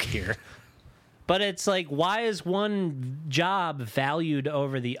gobbledygook here. But it's like, why is one job valued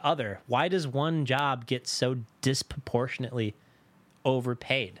over the other? Why does one job get so disproportionately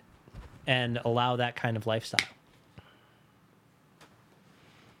overpaid and allow that kind of lifestyle?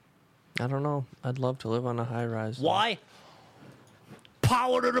 I don't know. I'd love to live on a high rise. Why?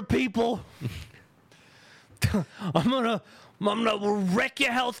 Power to the people. I'm gonna wreck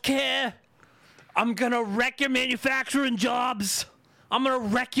your healthcare. I'm gonna wreck your manufacturing jobs. I'm gonna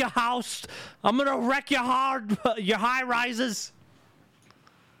wreck your house. I'm gonna wreck your high rises.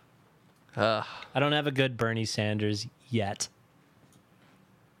 I don't have a good Bernie Sanders yet.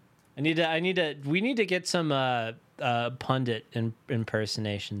 We need to get some pundit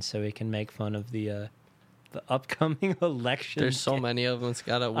impersonations so we can make fun of the upcoming election. There's so many of them.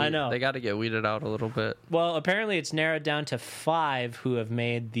 I know. They got to get weeded out a little bit. Well, apparently it's narrowed down to 5 who have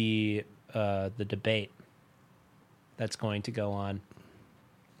made the debate that's going to go on.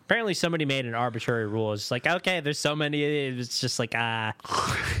 Apparently somebody made an arbitrary rule. It's like, okay, there's so many. It's just like,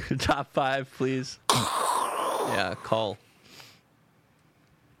 Top 5, please. Yeah, call.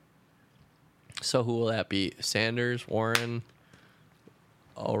 So who will that be? Sanders, Warren,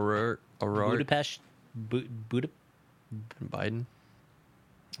 O'Rourke, Budapest, Biden?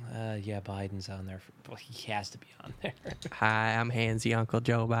 Yeah, Biden's on there. Well, he has to be on there. Hi, I'm Handsy Uncle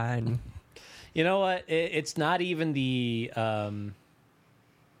Joe Biden. You know what? It's not even the...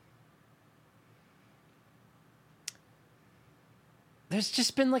 There's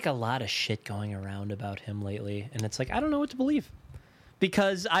just been like a lot of shit going around about him lately, and it's like, I don't know what to believe.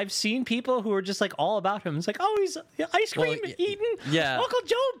 Because I've seen people who are just like all about him. It's like, oh, he's ice cream eating Uncle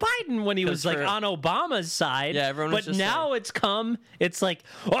Joe Biden when he was like on Obama's side. Yeah, everyone was but just now it's like,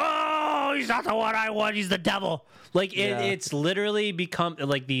 oh, he's not the one I want. He's the devil. Like it's literally become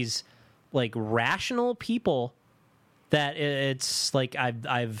like these like rational people that it's like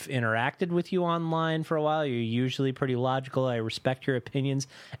I've interacted with you online for a while. You're usually pretty logical. I respect your opinions.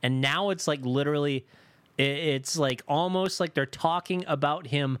 And now it's like literally... It's like almost like they're talking about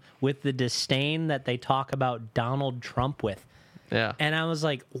him with the disdain that they talk about Donald Trump with. Yeah. And I was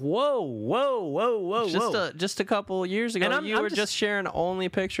like, whoa. Just a couple years ago, you were just sharing only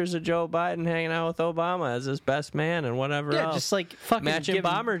pictures of Joe Biden hanging out with Obama as his best man and whatever else. Just like fucking matching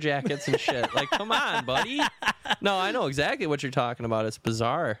bomber jackets and shit. Like, come on, buddy. No, I know exactly what you're talking about. It's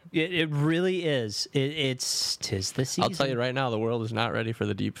bizarre. It really is. Tis the season. I'll tell you right now, the world is not ready for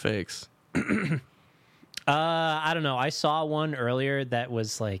the deep fakes. I don't know. I saw one earlier that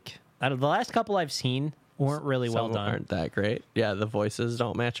was like, out of the last couple I've seen, weren't really well Some done. aren't that great. Yeah, the voices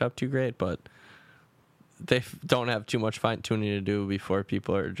don't match up too great, but they don't have too much fine tuning to do before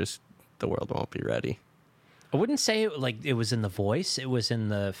people are just the world won't be ready. I wouldn't say it was in the voice, it was in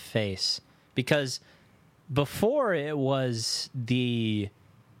the face. Because before it was the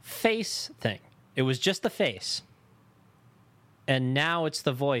face thing. It was just the face. And now it's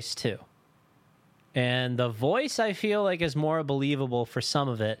the voice too. And the voice I feel like is more believable for some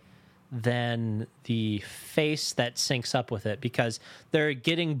of it than the face that syncs up with it, because they're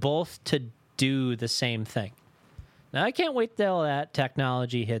getting both to do the same thing. Now I can't wait till that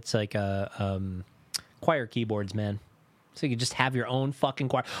technology hits like a choir keyboards, man. So you just have your own fucking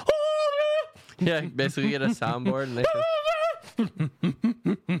choir. Yeah, basically get a soundboard and they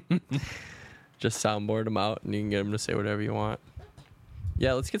just soundboard them out, and you can get them to say whatever you want.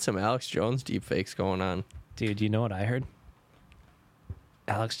 Yeah, let's get some Alex Jones deepfakes going on. Dude, you know what I heard?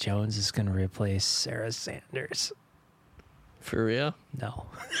 Alex Jones is going to replace Sarah Sanders. For real? No.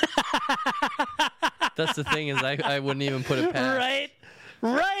 That's the thing, is I wouldn't even put it past.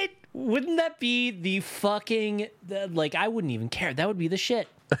 Right? Wouldn't that be the fucking... I wouldn't even care. That would be the shit.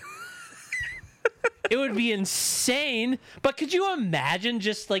 It would be insane. But could you imagine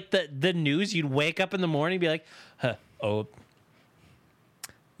just like the news? You'd wake up in the morning and be like,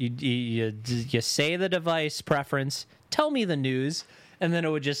 you say the device preference, tell me the news, and then it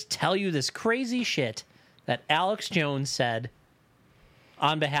would just tell you this crazy shit that Alex Jones said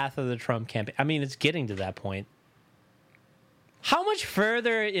on behalf of the Trump campaign. I mean, it's getting to that point. How much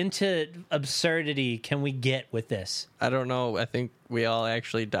further into absurdity can we get with this? I don't know. I think we all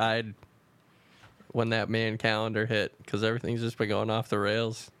actually died when that Mayan calendar hit, because everything's just been going off the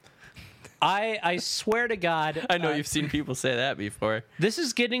rails. I swear to God. I know you've seen people say that before. This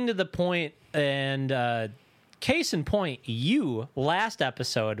is getting to the point, and case in point, last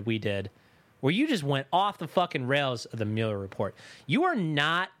episode we did, where you just went off the fucking rails of the Mueller report. You are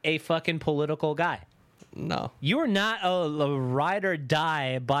not a fucking political guy. No. You are not a ride or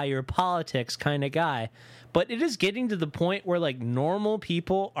die by your politics kind of guy. But it is getting to the point where, like, normal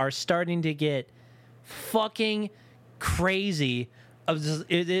people are starting to get fucking crazy.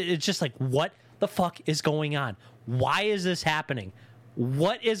 It's just like, what the fuck is going on? Why is this happening?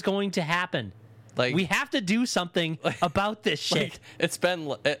 What is going to happen? Like, we have to do something about this shit. Like, it's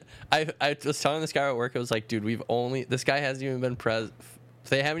been... I was telling this guy at work, I was like, dude, this guy hasn't even been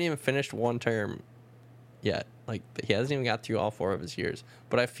they haven't even finished one term yet. Like, he hasn't even got through all 4 of his years.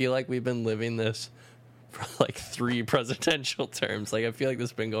 But I feel like we've been living this for like 3 presidential terms. Like, I feel like this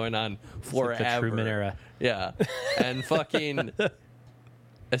has been going on forever. It's like the Truman era. Yeah. And fucking...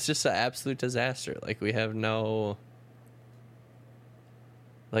 It's just an absolute disaster. Like, we have no...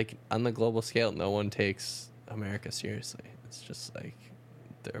 Like, on the global scale, no one takes America seriously. It's just like,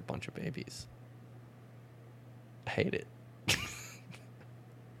 they're a bunch of babies. I hate it.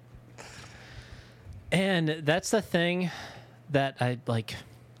 And that's the thing that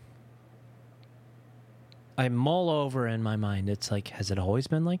I mull over in my mind. It's like, has it always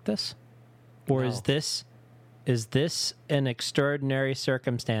been like this? Or No. is this an extraordinary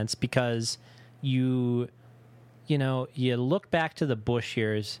circumstance because you look back to the Bush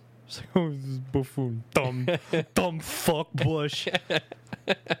years. It's like, oh, this is buffoon, dumb fuck Bush.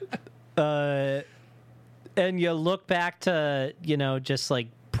 And you look back to, just like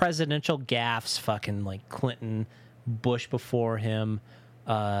presidential gaffes, fucking like Clinton, Bush before him.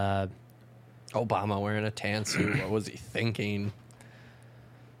 Obama wearing a tan suit. What was he thinking?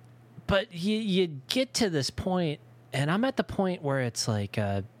 But you get to this point, and I'm at the point where it's like,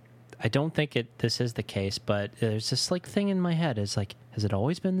 I don't think this is the case, but there's this like thing in my head. It's like, has it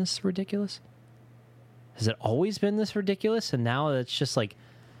always been this ridiculous? Has it always been this ridiculous? And now it's just like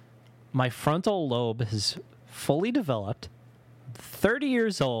my frontal lobe is fully developed, 30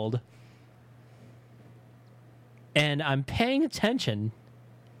 years old, and I'm paying attention.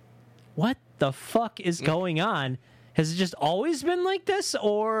 What the fuck is going on? Has it just always been like this,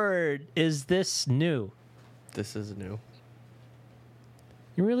 or is this new? This is new.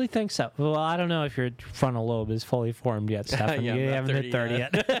 You really think so? Well, I don't know if your frontal lobe is fully formed yet, Stefan. Yeah, You I'm not haven't hit 30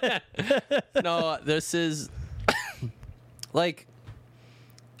 yet. No, this is like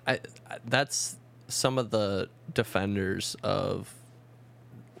that's some of the defenders of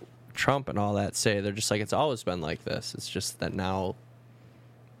Trump and all that say. They're just like, it's always been like this. It's just that now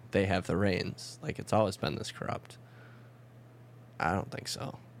they have the reins. Like, it's always been this corrupt. I don't think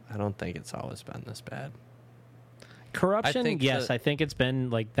so. I don't think it's always been this bad. Corruption, yes, I think it's been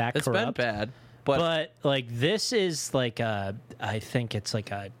like that It's corrupt. been bad. But like, this is like I think it's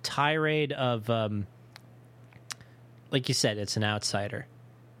like a tirade of, like you said, it's an outsider.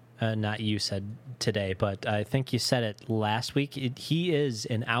 not you said today, but I think you said it last week. He is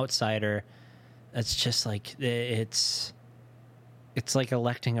an outsider. It's just like it's like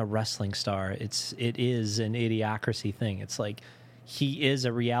electing a wrestling star. It is an idiocracy thing. It's like he is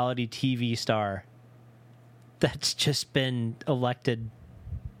a reality TV star that's just been elected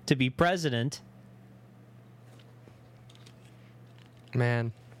to be president.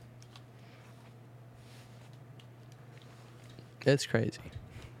 Man, it's crazy.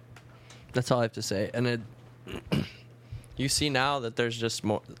 That's all I have to say. And you see now that there's just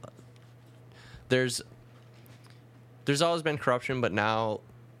more. There's always been corruption, but now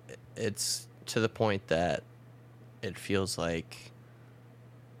it's to the point that it feels like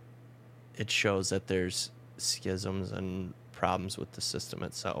it shows that there's schisms and problems with the system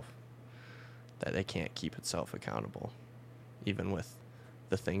itself, that it can't keep itself accountable, even with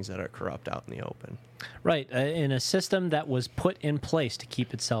the things that are corrupt out in the open. Right, in a system that was put in place to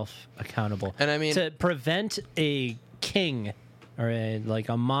keep itself accountable. And I mean, to prevent a king or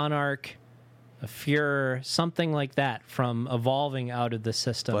a monarch, a Führer, something like that from evolving out of the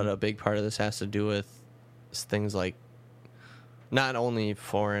system. But a big part of this has to do with things like not only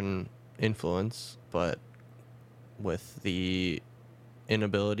foreign influence, but with the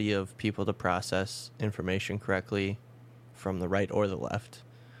inability of people to process information correctly from the right or the left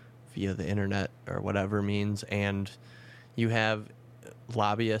via the internet or whatever means. And you have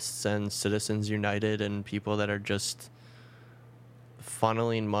lobbyists and Citizens United and people that are just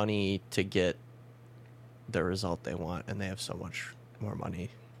funneling money to get the result they want, and they have so much more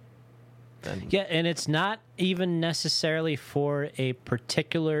money than... Yeah, and it's not even necessarily for a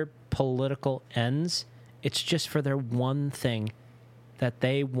particular political ends. It's just for their one thing that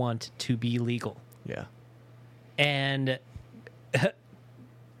they want to be legal. Yeah. And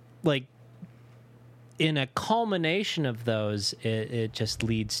like in a culmination of those, it just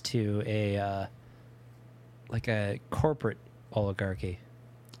leads to a corporate oligarchy.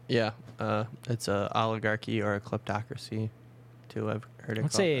 Yeah, it's a oligarchy or a kleptocracy, too. I've heard it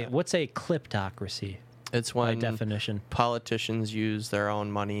called that. What's a kleptocracy? It's By when definition, politicians use their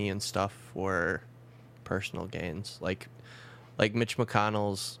own money and stuff for personal gains. Like Mitch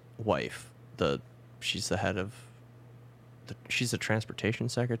McConnell's wife, she's the head of she's the transportation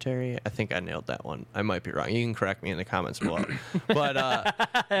secretary. I think I nailed that one. I might be wrong. You can correct me in the comments below. But I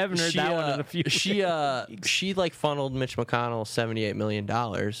haven't heard that one in a few she like funneled Mitch McConnell $78 million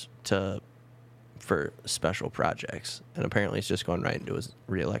for special projects, and apparently it's just going right into his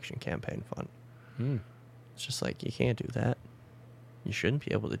re-election campaign fund. It's just like, you can't do that. You shouldn't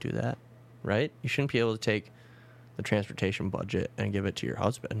be able to do that, right? You shouldn't be able to take the transportation budget and give it to your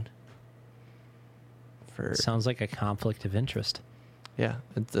husband. Sounds like a conflict of interest. Yeah,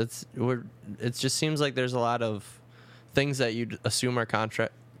 it just seems like there's a lot of things that you'd assume are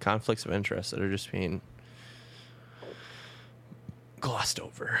conflicts of interest that are just being glossed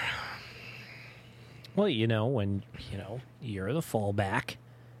over. Well, when you're the fullback,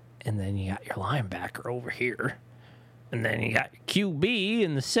 and then you got your linebacker over here, and then you got your QB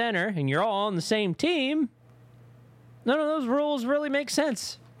in the center, and you're all on the same team. None of those rules really make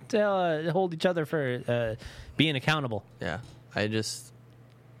sense to hold each other for being accountable. Yeah, that's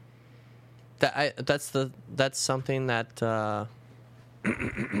something that I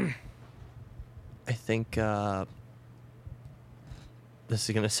think this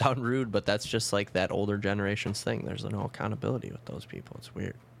is gonna sound rude, but that's just like that older generation's thing. There's no accountability with those people. It's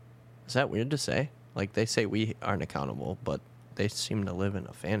weird. Is that weird to say? Like, they say we aren't accountable, but they seem to live in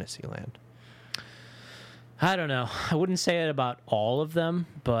a fantasy land. I don't know. I wouldn't say it about all of them,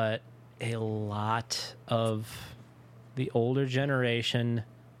 but a lot of the older generation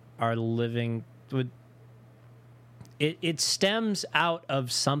are living with it. It stems out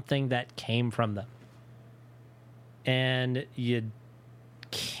of something that came from them. And you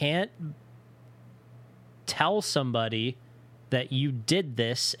can't tell somebody that you did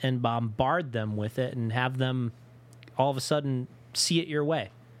this and bombard them with it and have them all of a sudden see it your way.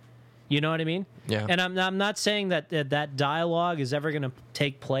 You know what I mean? Yeah. And I'm not saying that that dialogue is ever going to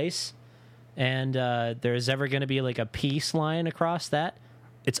take place and there's ever going to be like a peace line across that.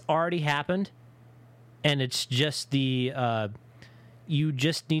 It's already happened. And it's just you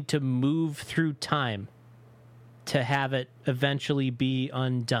just need to move through time to have it eventually be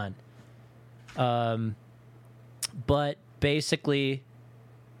undone. But basically,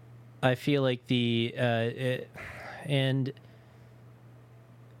 I feel like and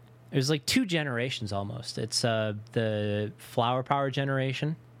there's like two generations almost. It's the flower power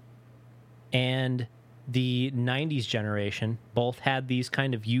generation and the 90s generation both had these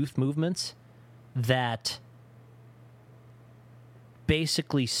kind of youth movements that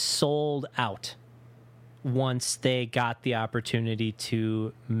basically sold out once they got the opportunity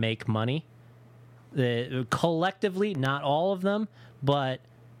to make money. Collectively, not all of them, but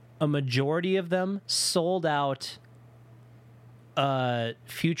a majority of them sold out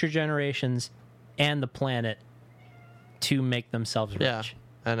future generations and the planet to make themselves rich. Yeah,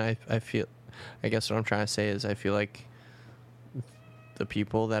 and I guess what I'm trying to say is I feel like the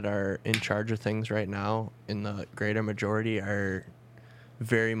people that are in charge of things right now in the greater majority are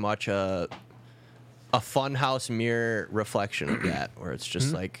very much a funhouse mirror reflection of that, where it's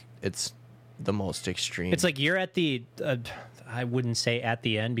just like it's the most extreme. It's like you're at the I wouldn't say at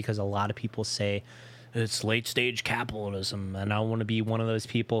the end, because a lot of people say it's late stage capitalism, and I want to be one of those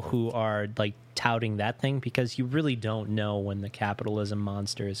people who are like touting that thing, because you really don't know when the capitalism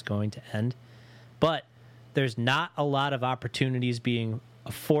monster is going to end. But there's not a lot of opportunities being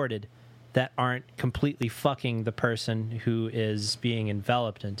afforded that aren't completely fucking the person who is being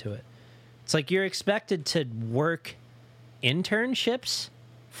enveloped into it. It's like you're expected to work internships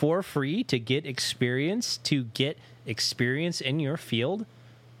for free to get experience in your field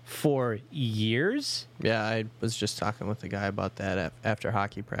for years. Yeah, I was just talking with a guy about that after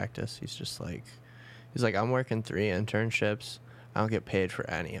hockey practice. He's like, I'm working 3 internships. I don't get paid for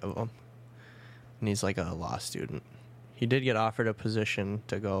any of them. And he's like a law student. He did get offered a position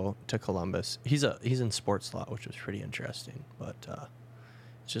to go to Columbus. He's in sports law, which was pretty interesting. But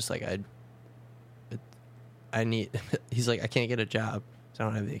it's just like I need. He's like, I can't get a job, so I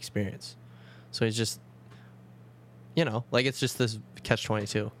don't have the experience. So he's just, like it's just this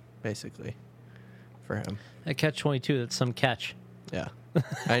catch-22 basically for him. A catch-22, that's some catch. Yeah,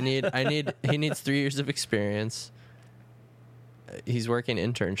 he needs 3 years of experience. He's working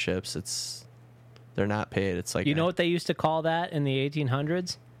internships. They're not paid. It's like, you know what they used to call that in the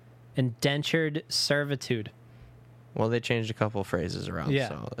 1800s? Indentured servitude. Well, they changed a couple phrases around, yeah.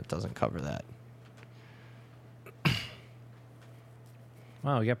 So it doesn't cover that.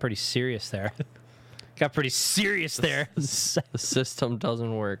 Wow, we got pretty serious there. The system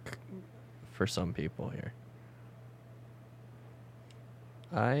doesn't work for some people here.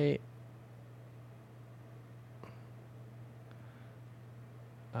 I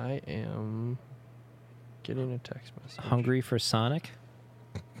am getting a text message. Hungry for Sonic?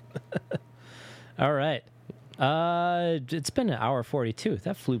 All right. It's been an hour 42.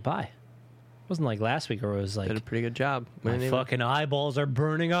 That flew by. It wasn't like last week where it was like, did a pretty good job. My fucking eyeballs are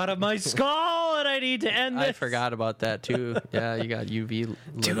burning out of my skull and I need to end this. I forgot about that too. Yeah, you got UV lit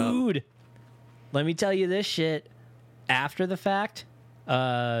Dude, up. Let me tell you this shit. After the fact,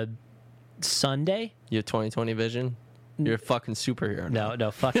 Sunday. You have 20/20 vision? You're a fucking superhero now.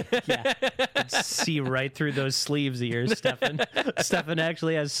 No, fuck. Yeah. I could see right through those sleeves of yours, Stefan. Stefan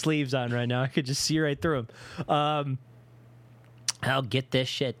actually has sleeves on right now. I could just see right through them. I'll get this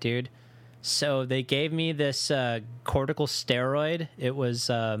shit, dude. So they gave me this cortical steroid. It was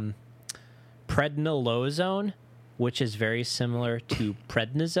prednisolone, which is very similar to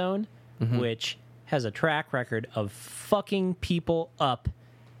prednisone, which has a track record of fucking people up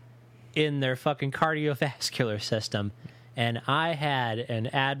in their fucking cardiovascular system. And I had an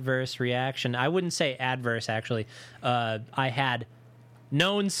adverse reaction. I wouldn't say adverse, actually. I had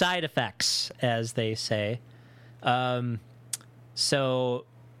known side effects, as they say. So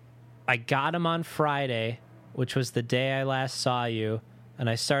I got them on Friday, which was the day I last saw you. And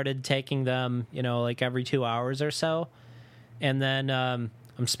I started taking them, like every 2 hours or so. And then I'm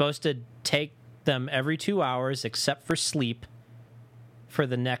supposed to take them every 2 hours except for sleep for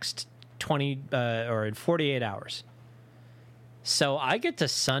the next 48 hours. So I get to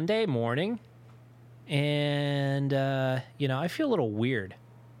Sunday morning and, I feel a little weird.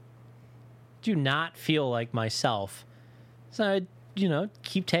 Do not feel like myself. So I,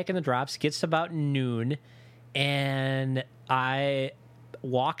 keep taking the drops. Gets to about noon and I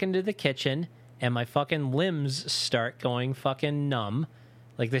walk into the kitchen and my fucking limbs start going fucking numb.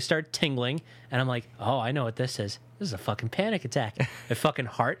 Like they start tingling and I'm like, oh, I know what this is. This is a fucking panic attack. My fucking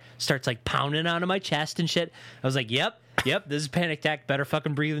heart starts like pounding out of my chest and shit. I was like, yep, this is a panic attack. Better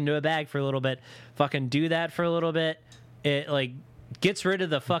fucking breathe into a bag for a little bit. Fucking do that for a little bit. It like gets rid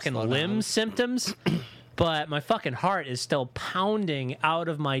of the fucking limb symptoms, but my fucking heart is still pounding out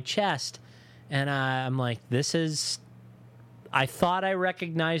of my chest. And I'm like, I thought I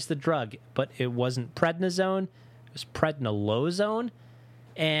recognized the drug, but it wasn't prednisone. It was prednisolone.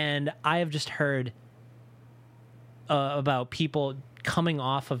 And I have just heard about people coming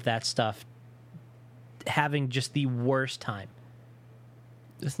off of that stuff having just the worst time.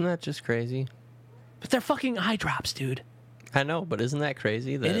 Isn't that just crazy? But they're fucking eye drops, dude. I know, but isn't that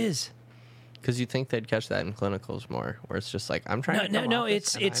crazy? It is. Because you think they'd catch that in clinicals more, where it's just like, I'm trying to come No. off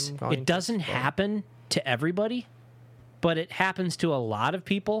this, and I'm going It doesn't to explode. happen to everybody, but it happens to a lot of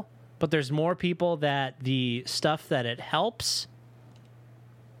people. But there's more people that the stuff that it helps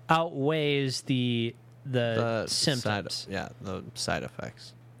outweighs the symptoms. The side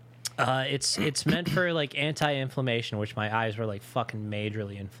effects. It's meant for like anti-inflammation, which my eyes were like fucking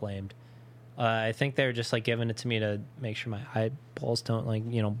majorly inflamed. I think they're just like giving it to me to make sure my eyeballs don't like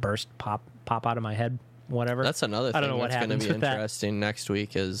burst, pop out of my head, whatever. That's another I don't thing know what that's going to happens be with that. interesting next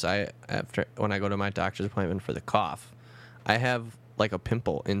week is when I go to my doctor's appointment for the cough, I have like a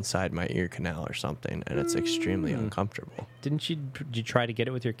pimple inside my ear canal or something, and it's extremely uncomfortable. Did you try to get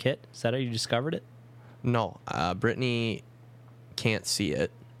it with your kit? Is that how you discovered it? No, Brittany can't see it,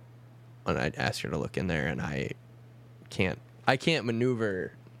 and I asked her to look in there, and I can't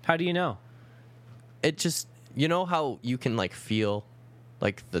maneuver. How do you know? It just, you know how you can like feel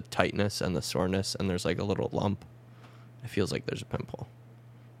like the tightness and the soreness, and there's like a little lump. It feels like there's a pimple.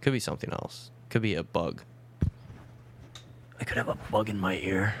 Could be something else. Could be a bug. I could have a bug in my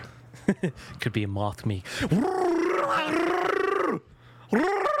ear. Could be a moth me.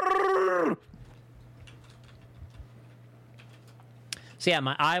 So yeah,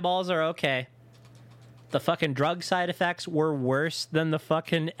 my eyeballs are okay. The fucking drug side effects were worse than the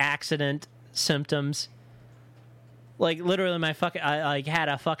fucking accident symptoms. Like literally I like had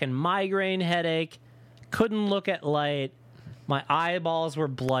a fucking migraine headache, couldn't look at light, my eyeballs were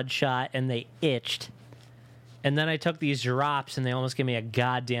bloodshot and they itched. And then I took these drops and they almost gave me a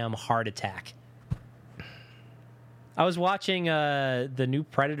goddamn heart attack. I was watching the new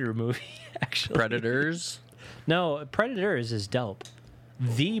Predator movie, actually. Predators? No, Predators is dope.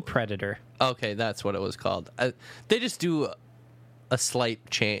 The Predator. Okay, that's what it was called. They just do a slight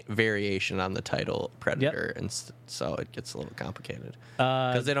variation on the title Predator, and so it gets a little complicated.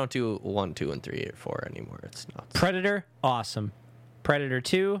 Because they don't do 1, 2, and 3 or 4 anymore. It's nuts. Predator, awesome. Predator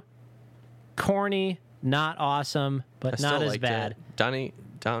 2, corny, not awesome, but I not still as liked bad. it. Donnie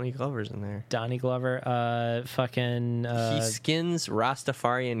Glover's in there. Donnie Glover, fucking... He skins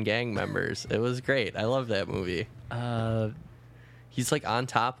Rastafarian gang members. It was great. I love that movie. He's like on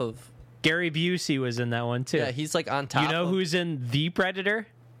top of... Gary Busey was in that one, too. Yeah, he's like on top You know of... who's in The Predator?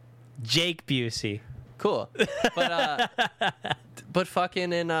 Jake Busey. Cool. But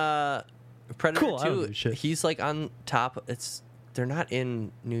fucking in Predator Cool, I don't 2, give a shit. he's like on top... They're not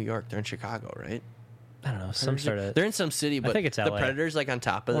in New York. They're in Chicago, right? I don't know, some sort of... They're in some city, but think it's the LA. Predator's like on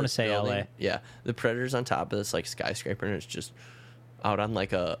top of I wanna this say building. LA. Yeah, the Predator's on top of this like skyscraper, and it's just out on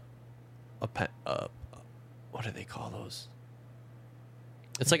like a what do they call those?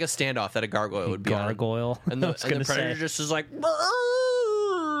 It's like a standoff that a gargoyle would be on. Gargoyle. And I the, was and the gonna say. Predator just is like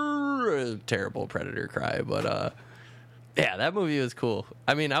terrible Predator cry, but yeah, that movie was cool.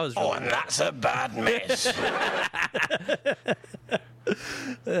 I mean, I was really And that's a bad miss.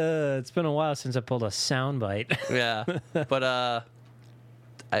 It's been a while since I pulled a soundbite. yeah, but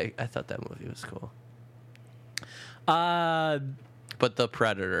I thought that movie was cool. But the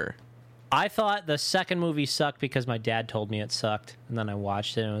Predator. I thought the second movie sucked because my dad told me it sucked, and then I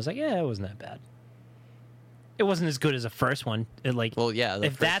watched it and I was like, yeah, it wasn't that bad. It wasn't as good as the first one. Well, yeah.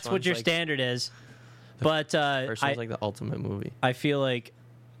 If that's what your standard is, but First one's like the ultimate movie. I feel like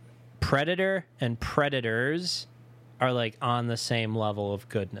Predator and Predators are like on the same level of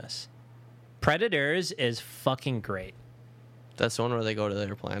goodness. Predators is fucking great. That's the one where they go to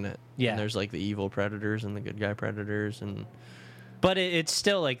their planet. Yeah. And there's like the evil predators and the good guy predators, and But it's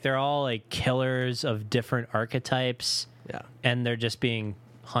still like they're all like killers of different archetypes, yeah, and they're just being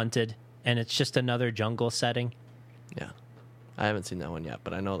hunted, and it's just another jungle setting. yeah. I haven't seen that one yet,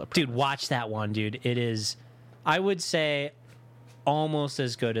 but I know the Dude, premise. watch that one, dude. It is, I would say, almost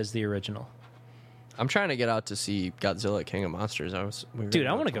as good as the original. I'm trying to get out to see Godzilla King of Monsters. Dude,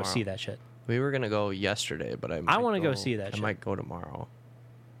 I want to go see that shit. We were gonna go yesterday, but I wanna go see that I shit. might go tomorrow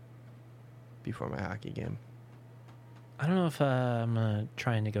before my hockey game. I don't know if I'm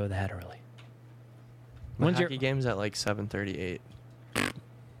trying to go that early. My When's your- hockey game's at like 7:38,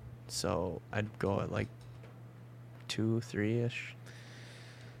 so I'd go at like 2, 3-ish.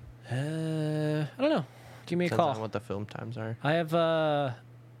 I don't know. Give me a Depends call. on what the film times are. I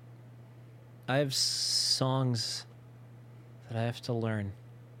have songs that I have to learn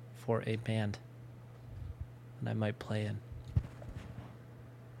for a band, and I might play in.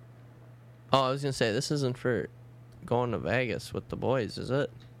 Oh, I was gonna say, this isn't for going to Vegas with the boys, is it?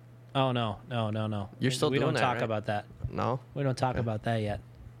 Oh no. You're still we doing don't that, talk right? about that. No? We don't talk Okay. about that yet.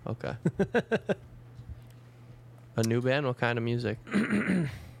 Okay. A new band? What kind of music?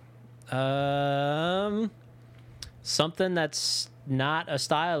 Something that's not a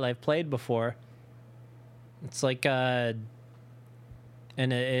style I've played before. It's like I'm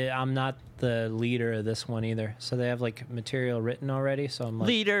not the leader of this one either. So they have like material written already. So I'm like,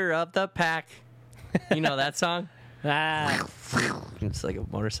 Leader of the pack. You know that song? ah. It's like a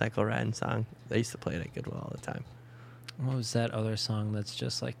motorcycle riding song. They used to play it at Goodwill all the time. What was that other song that's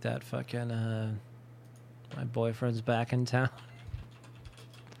just like that? Fucking my boyfriend's back in town.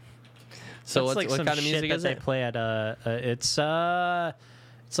 So That's what some kind of shit music that is they it? play at it's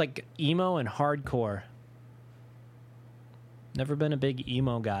like emo and hardcore. Never been a big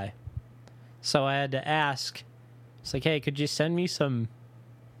emo guy. So I had to ask. It's like, hey, could you send me some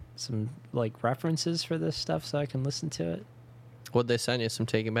like references for this stuff so I can listen to it? What'd they send you? Some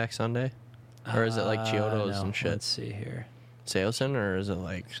Taking Back Sunday? Or is it like Chiodos no. and shit? Let's see here. Seosin, or is it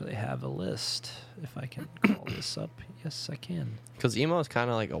like... Actually have a list. If I can call this up. Yes, I can. Because emo is kind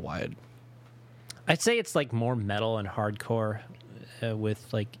of like a wide... I'd say it's like more metal and hardcore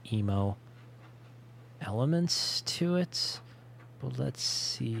with like emo elements to it. But let's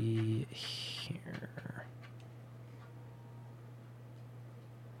see here.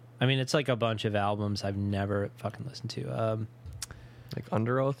 I mean, it's like a bunch of albums I've never fucking listened to. Like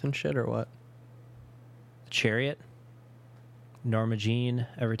Under Oath and shit, or what? Chariot, Norma Jean,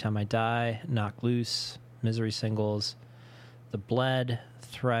 Every Time I Die, Knock Loose, Misery Singles, The Bled,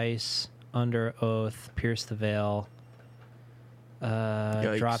 Thrice, Under Oath, Pierce the Veil,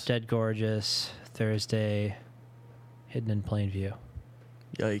 Yikes. Drop Dead Gorgeous, Thursday, Hidden in Plain View.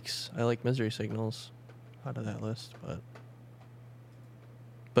 Yikes. I like Misery Signals out of that list,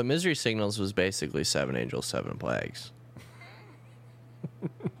 but Misery Signals was basically Seven Angels, Seven Plagues.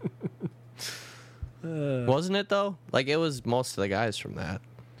 Wasn't it, though? Like, it was most of the guys from that.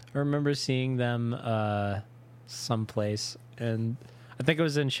 I remember seeing them someplace, and I think it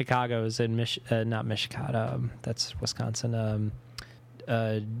was in Chicago. It was in not Michigan. That's Wisconsin.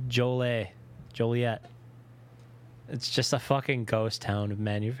 Joliet. It's just a fucking ghost town of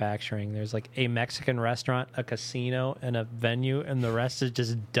manufacturing. There's like a Mexican restaurant, a casino, and a venue, and the rest is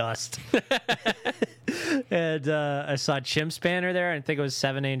just dust. And I saw Chimp Spanner there, and I think it was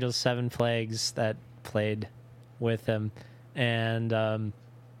Seven Angels, Seven Plagues that played with him. And I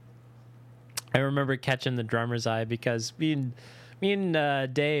remember catching the drummer's eye because me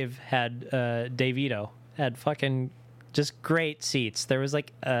and Dave had Davito had fucking just great seats. There was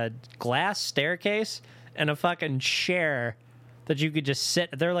like a glass staircase and a fucking chair that you could just sit.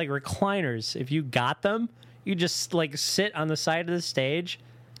 They're like recliners. If you got them, you just like sit on the side of the stage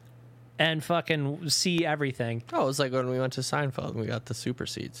and fucking see everything. Oh, it was like when we went to Seinfeld and we got the super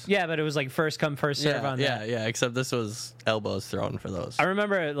seats. Yeah, but it was like first come, first serve on that. Yeah, except this was elbows thrown for those. I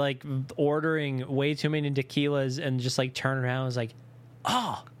remember like ordering way too many tequilas and just like turning around and was like,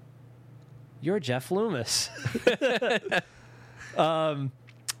 oh, you're Jeff Loomis.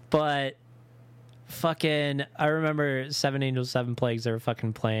 But fucking, I remember Seven Angels, Seven Plagues, they were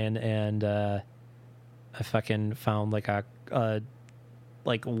fucking playing, and I fucking found like a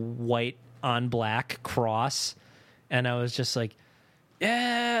like white on black cross, and I was just like,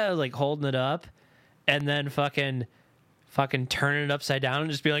 yeah, like holding it up, and then fucking turning it upside down and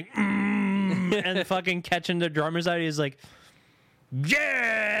just be like, and fucking catching the drummer's eye. He's like,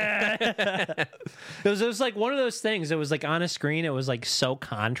 yeah. it was like one of those things. It was like on a screen. It was like so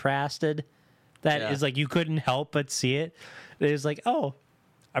contrasted that is like you couldn't help but see it. It was like, oh,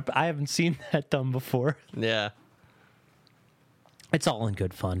 I haven't seen that done before. Yeah. It's all in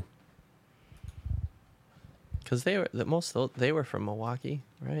good fun. Because they were from Milwaukee,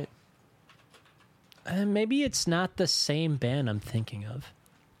 right? Maybe it's not the same band I'm thinking of.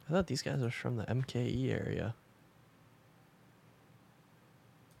 I thought these guys were from the MKE area.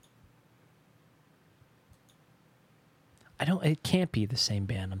 It can't be the same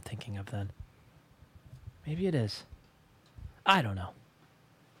band I'm thinking of then. Maybe it is. I don't know.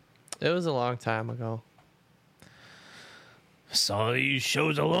 It was a long time ago. Saw these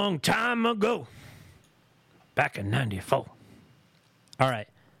shows a long time ago. Back in 94. All right.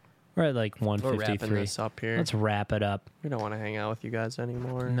 We're at like We're 153. wrapping this up here. Let's wrap it up. We don't want to hang out with you guys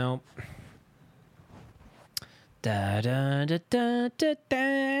anymore. Nope. Da da da da da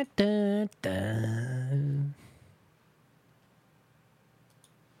da da da.